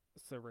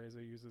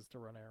Cereza uses to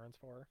run errands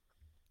for.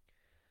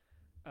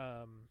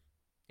 Um,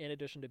 in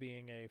addition to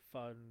being a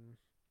fun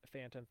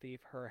phantom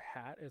thief, her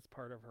hat is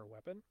part of her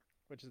weapon,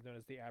 which is known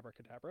as the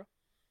Abracadabra.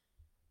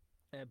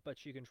 But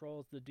she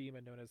controls the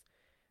demon known as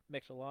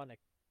Michelonic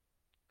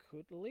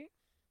Kudli.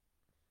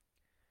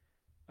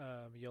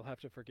 You'll have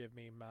to forgive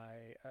me.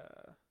 My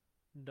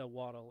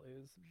Nahuatl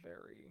is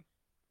very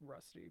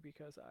rusty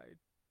because I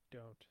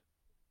don't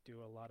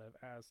do a lot of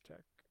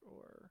Aztec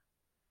or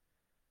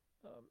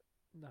um,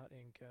 not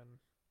Incan.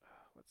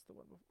 What's the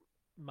one?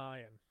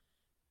 Mayan.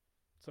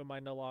 So my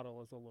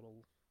Nahuatl is a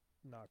little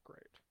not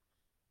great.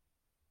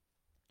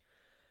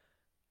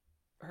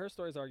 Her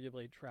story is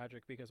arguably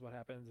tragic because what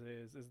happens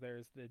is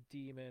there's the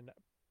demon,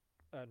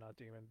 not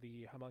demon,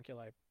 the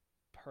homunculi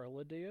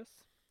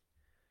Perladeus,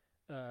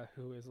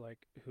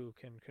 who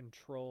can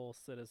control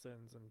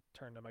citizens and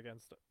turn them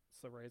against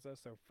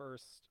Cereza. So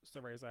first,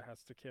 Cereza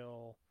has to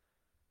kill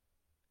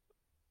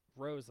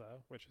Rosa,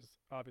 which is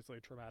obviously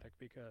traumatic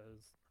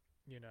because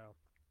you know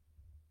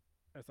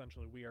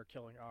essentially we are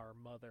killing our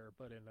mother,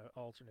 but in an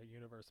alternate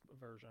universe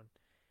version,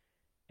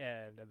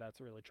 and that's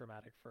really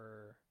traumatic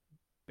for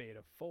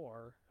Beta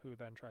 4, who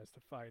then tries to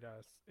fight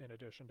us in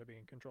addition to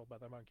being controlled by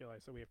the homunculi,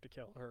 so we have to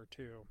kill her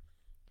too.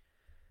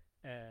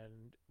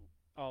 And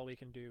all we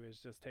can do is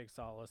just take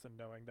solace in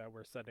knowing that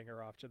we're sending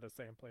her off to the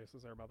same place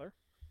as her mother.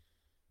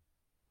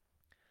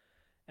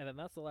 And then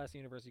that's the last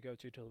universe you go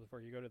to till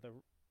before you go to the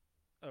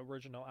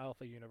original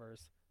Alpha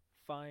universe.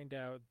 Find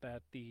out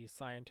that the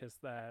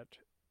scientist that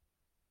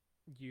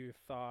you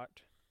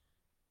thought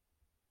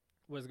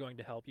was going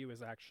to help you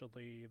is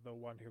actually the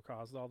one who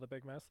caused all the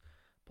big mess.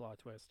 Plot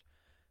twist.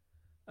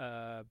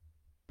 Uh,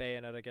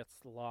 Bayonetta gets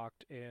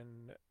locked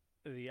in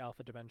the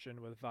Alpha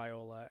dimension with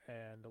Viola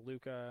and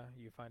Luca.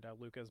 You find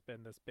out Luca's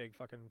been this big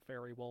fucking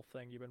fairy wolf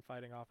thing you've been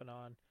fighting off and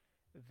on.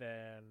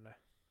 Then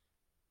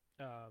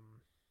um,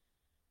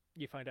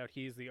 you find out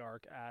he's the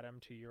Arc Adam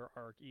to your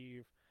Arc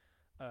Eve.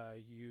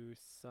 You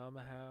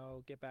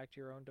somehow get back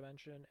to your own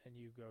dimension and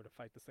you go to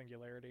fight the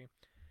Singularity.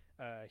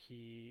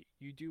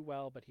 You do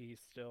well, but he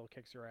still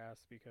kicks your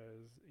ass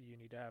because you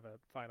need to have a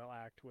final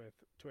act with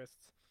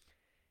twists.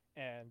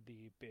 And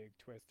the big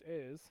twist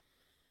is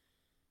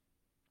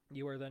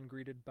you are then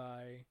greeted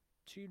by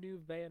two new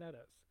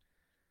Bayonettas.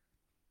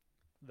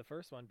 The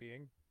first one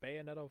being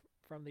Bayonetta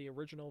from the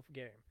original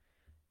game.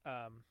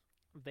 Um,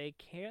 they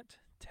can't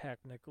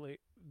technically,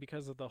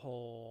 because of the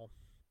whole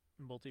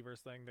multiverse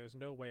thing, there's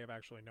no way of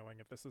actually knowing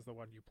if this is the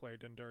one you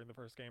played in during the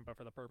first game, but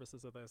for the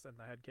purposes of this and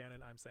the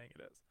headcanon, I'm saying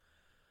it is.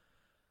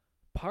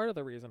 Part of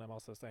the reason I'm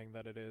also saying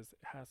that it is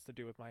has to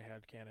do with my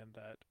headcanon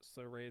that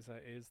Cereza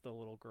is the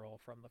little girl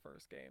from the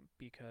first game,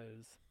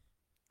 because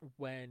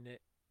when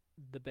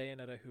the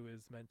Bayonetta who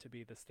is meant to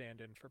be the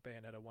stand-in for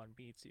Bayonetta 1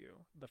 meets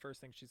you, the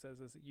first thing she says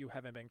is, "You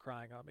haven't been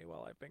crying on me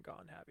while I've been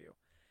gone, have you?"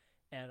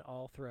 And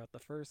all throughout the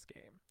first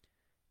game,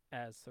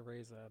 as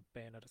Cereza,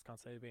 Bayonetta's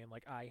constantly being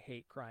like, "I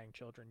hate crying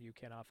children. You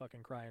cannot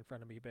fucking cry in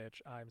front of me,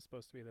 bitch. I'm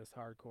supposed to be this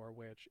hardcore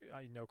witch.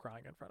 I know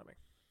crying in front of me."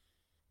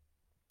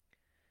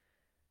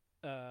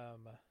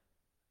 Um,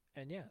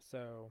 and yeah,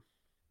 so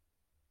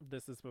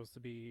this is supposed to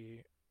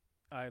be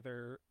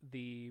either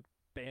the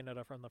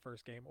Bayonetta from the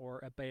first game or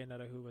a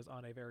Bayonetta who was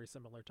on a very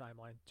similar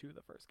timeline to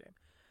the first game.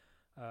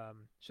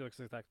 She looks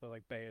exactly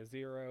like Baya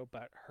Zero,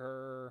 but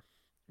her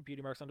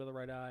beauty marks under the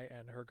right eye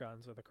and her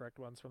guns are the correct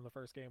ones from the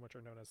first game, which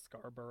are known as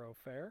Scarborough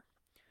Fair.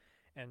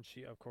 And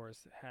she, of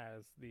course,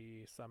 has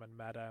the summon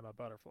Madame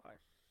Butterfly,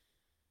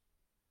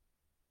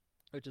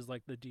 which is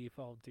like the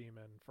default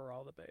demon for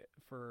all the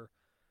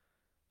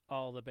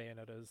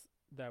Bayonettas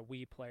that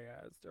we play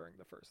as during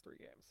the first three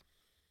games.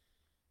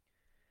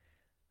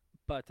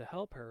 But to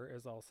help her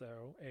is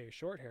also a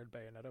short-haired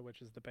Bayonetta,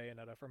 which is the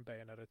Bayonetta from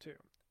Bayonetta 2.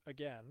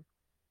 Again,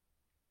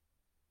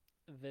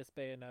 this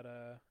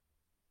Bayonetta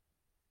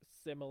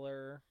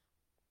similar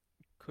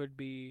could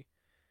be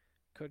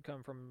could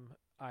come from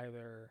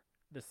either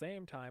the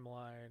same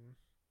timeline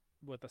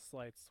with a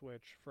slight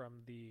switch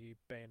from the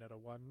Bayonetta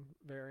 1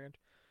 variant.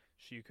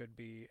 She could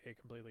be a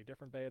completely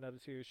different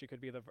Bayonetta 2. She could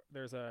be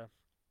there's a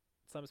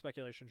some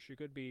speculation she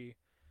could be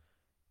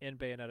in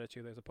Bayonetta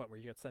 2. There's a point where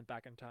you get sent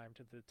back in time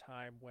to the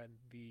time when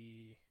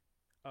the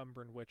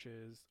Umbran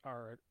witches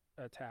are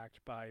attacked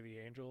by the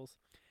angels,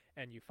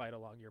 and you fight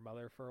along your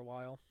mother for a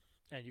while,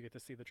 and you get to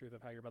see the truth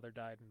of how your mother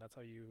died, and that's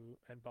how you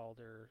and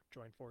Balder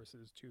join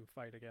forces to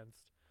fight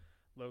against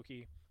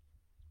Loki.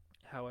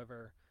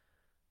 However,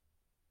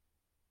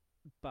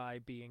 by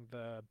being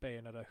the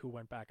Bayonetta who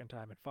went back in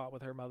time and fought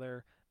with her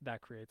mother,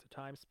 that creates a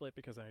time split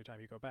because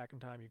anytime you go back in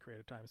time, you create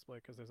a time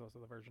split because there's also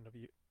the version of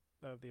you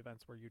of the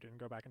events where you didn't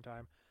go back in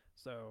time.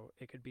 So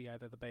it could be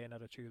either the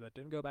Bayonetta 2 that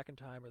didn't go back in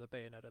time or the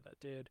Bayonetta that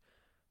did,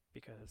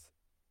 because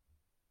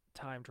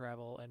time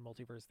travel and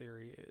multiverse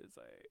theory is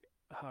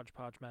a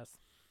hodgepodge mess.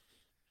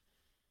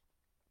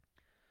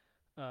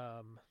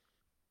 Um,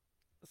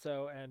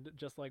 and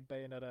just like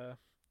Bayonetta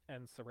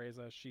and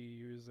Cereza, she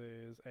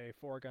uses a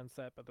 4-gun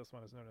set, but this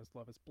one is known as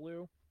Love is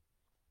Blue.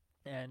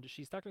 And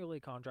she's technically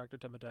contracted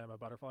to Madame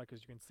Butterfly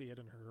because you can see it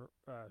in her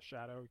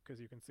shadow,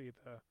 because you can see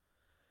the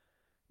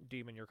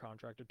demon you're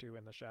contracted to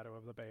in the shadow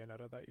of the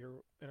Bayonetta that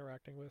you're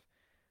interacting with.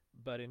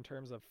 But in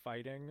terms of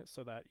fighting,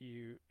 so that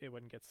it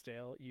wouldn't get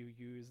stale, you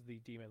use the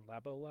demon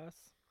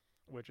Labolas,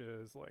 which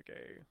is like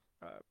a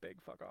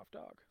big fuck off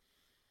dog.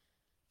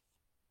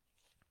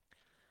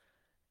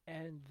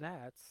 And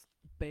that's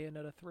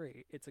Bayonetta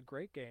 3. It's a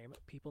great game.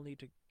 People need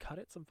to cut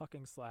it some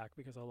fucking slack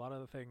because a lot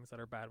of the things that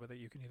are bad with it,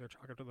 you can either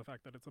chalk it to the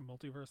fact that it's a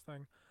multiverse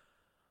thing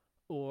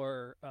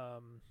or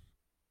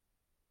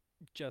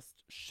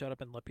just shut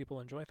up and let people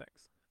enjoy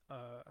things.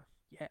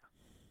 Yeah.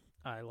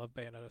 I love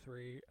Bayonetta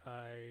 3.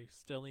 I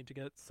still need to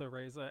get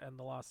Cereza and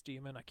the Lost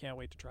Demon. I can't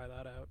wait to try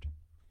that out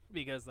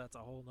because that's a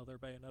whole nother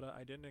Bayonetta.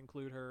 I didn't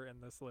include her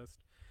in this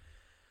list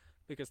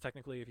because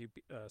technically, if you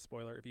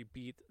spoiler, if you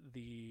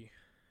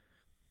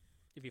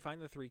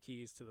find the 3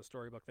 keys to the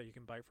storybook that you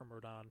can buy from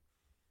Rodin,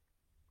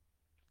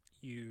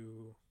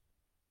 you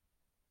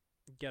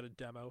get a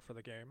demo for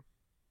the game.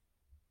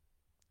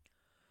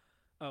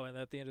 Oh, and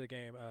at the end of the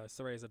game,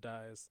 Cereza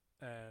dies,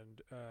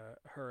 and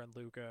her and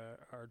Luca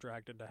are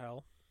dragged into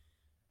hell,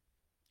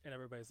 and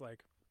everybody's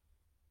like,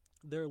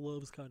 their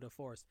love's kind of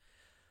forced.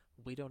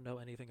 We don't know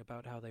anything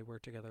about how they were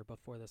together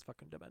before this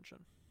fucking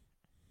dimension.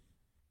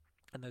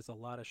 And there's a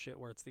lot of shit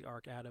where it's the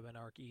Arc Adam and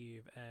Arc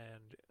Eve,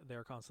 and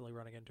they're constantly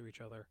running into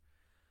each other.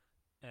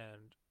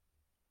 And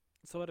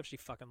so what if she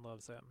fucking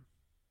loves him?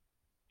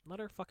 Let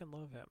her fucking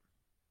love him.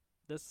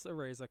 This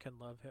Cereza can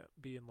love him,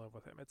 be in love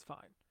with him. It's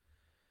fine.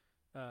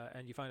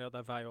 And you find out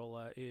that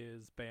Viola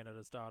is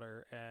Bayonetta's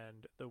daughter,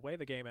 and the way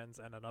the game ends,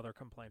 and another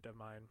complaint of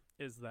mine,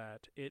 is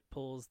that it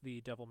pulls the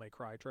Devil May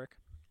Cry trick,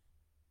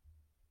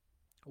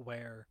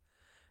 where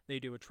they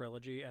do a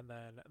trilogy, and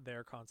then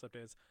their concept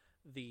is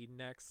the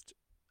next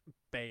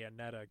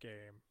Bayonetta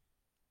game,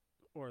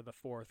 or the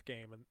fourth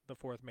game, and the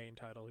fourth main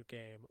title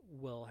game,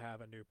 will have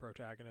a new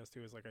protagonist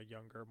who is like a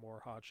younger,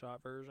 more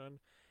hotshot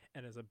version,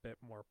 and is a bit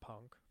more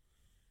punk.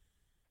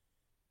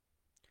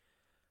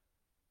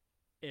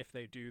 If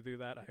they do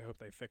that, I hope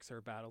they fix her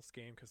battle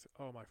scheme because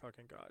oh my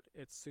fucking god,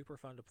 it's super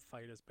fun to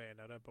fight as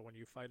Bayonetta, but when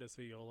you fight as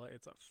Viola,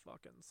 it's a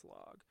fucking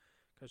slog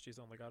because she's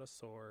only got a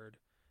sword.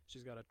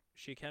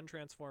 She can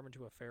transform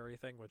into a fairy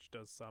thing, which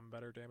does some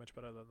better damage,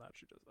 but other than that,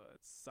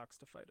 it sucks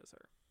to fight as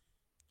her.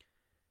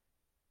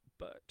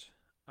 But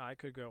I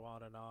could go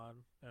on and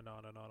on and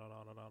on and on and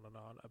on and on and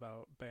on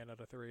about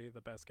Bayonetta 3,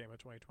 the best game of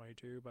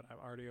 2022, but I'm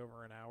already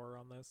over an hour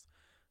on this,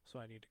 so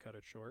I need to cut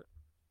it short.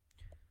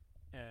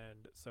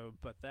 And so,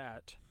 but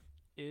that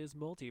is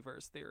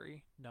multiverse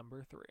theory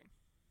number 3.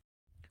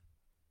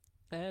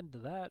 And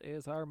that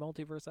is our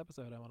multiverse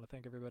episode. I want to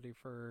thank everybody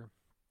for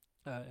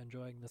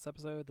enjoying this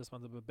episode. This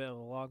one's a bit of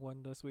a long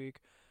one this week,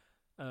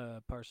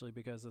 partially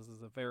because this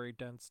is a very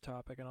dense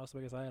topic, and also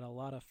because I had a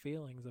lot of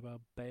feelings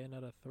about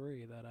Bayonetta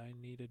 3 that I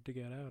needed to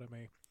get out of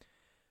me.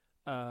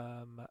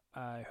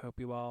 I hope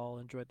you all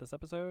enjoyed this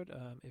episode.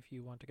 If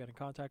you want to get in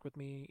contact with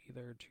me,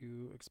 either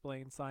to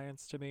explain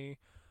science to me,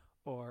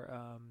 or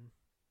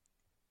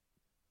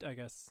I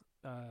guess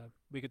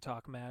we could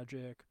talk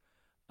magic.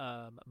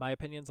 My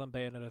opinions on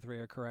Bayonetta 3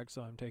 are correct,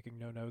 so I'm taking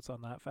no notes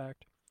on that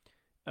fact.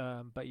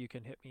 But you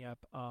can hit me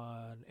up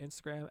on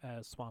Instagram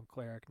as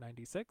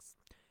SwampCleric96,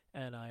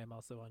 and I am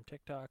also on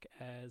TikTok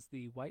as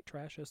the White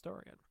Trash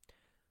Historian.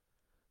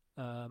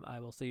 I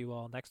will see you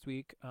all next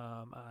week.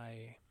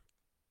 I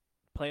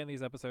plan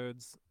these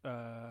episodes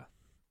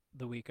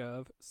the week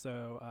of,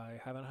 so I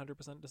haven't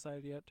 100%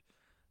 decided yet,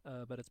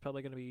 but it's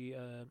probably going to be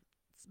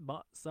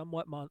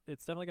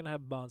it's definitely going to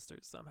have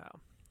monsters somehow,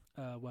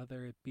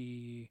 whether it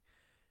be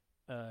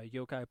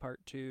Yokai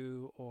Part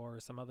 2 or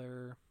some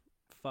other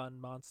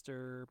fun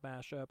monster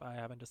mashup. I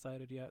haven't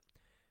decided yet,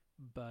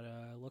 but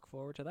look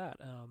forward to that.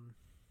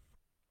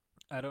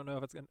 I don't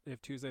know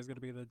if Tuesday's going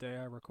to be the day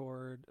I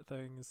record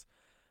things.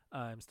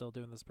 I'm still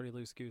doing this pretty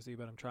loose goosey,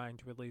 but I'm trying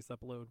to at least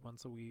upload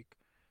once a week.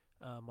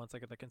 Once I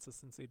get the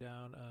consistency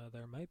down,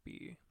 there might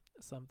be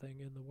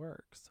something in the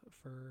works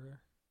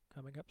for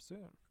coming up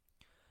soon.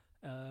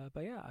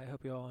 But yeah, I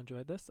hope you all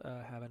enjoyed this.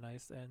 Have a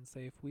nice and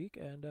safe week,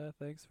 and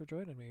thanks for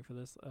joining me for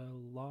this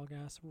long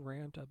ass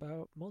rant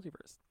about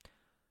multiverse.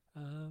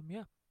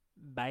 Yeah.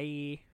 Bye.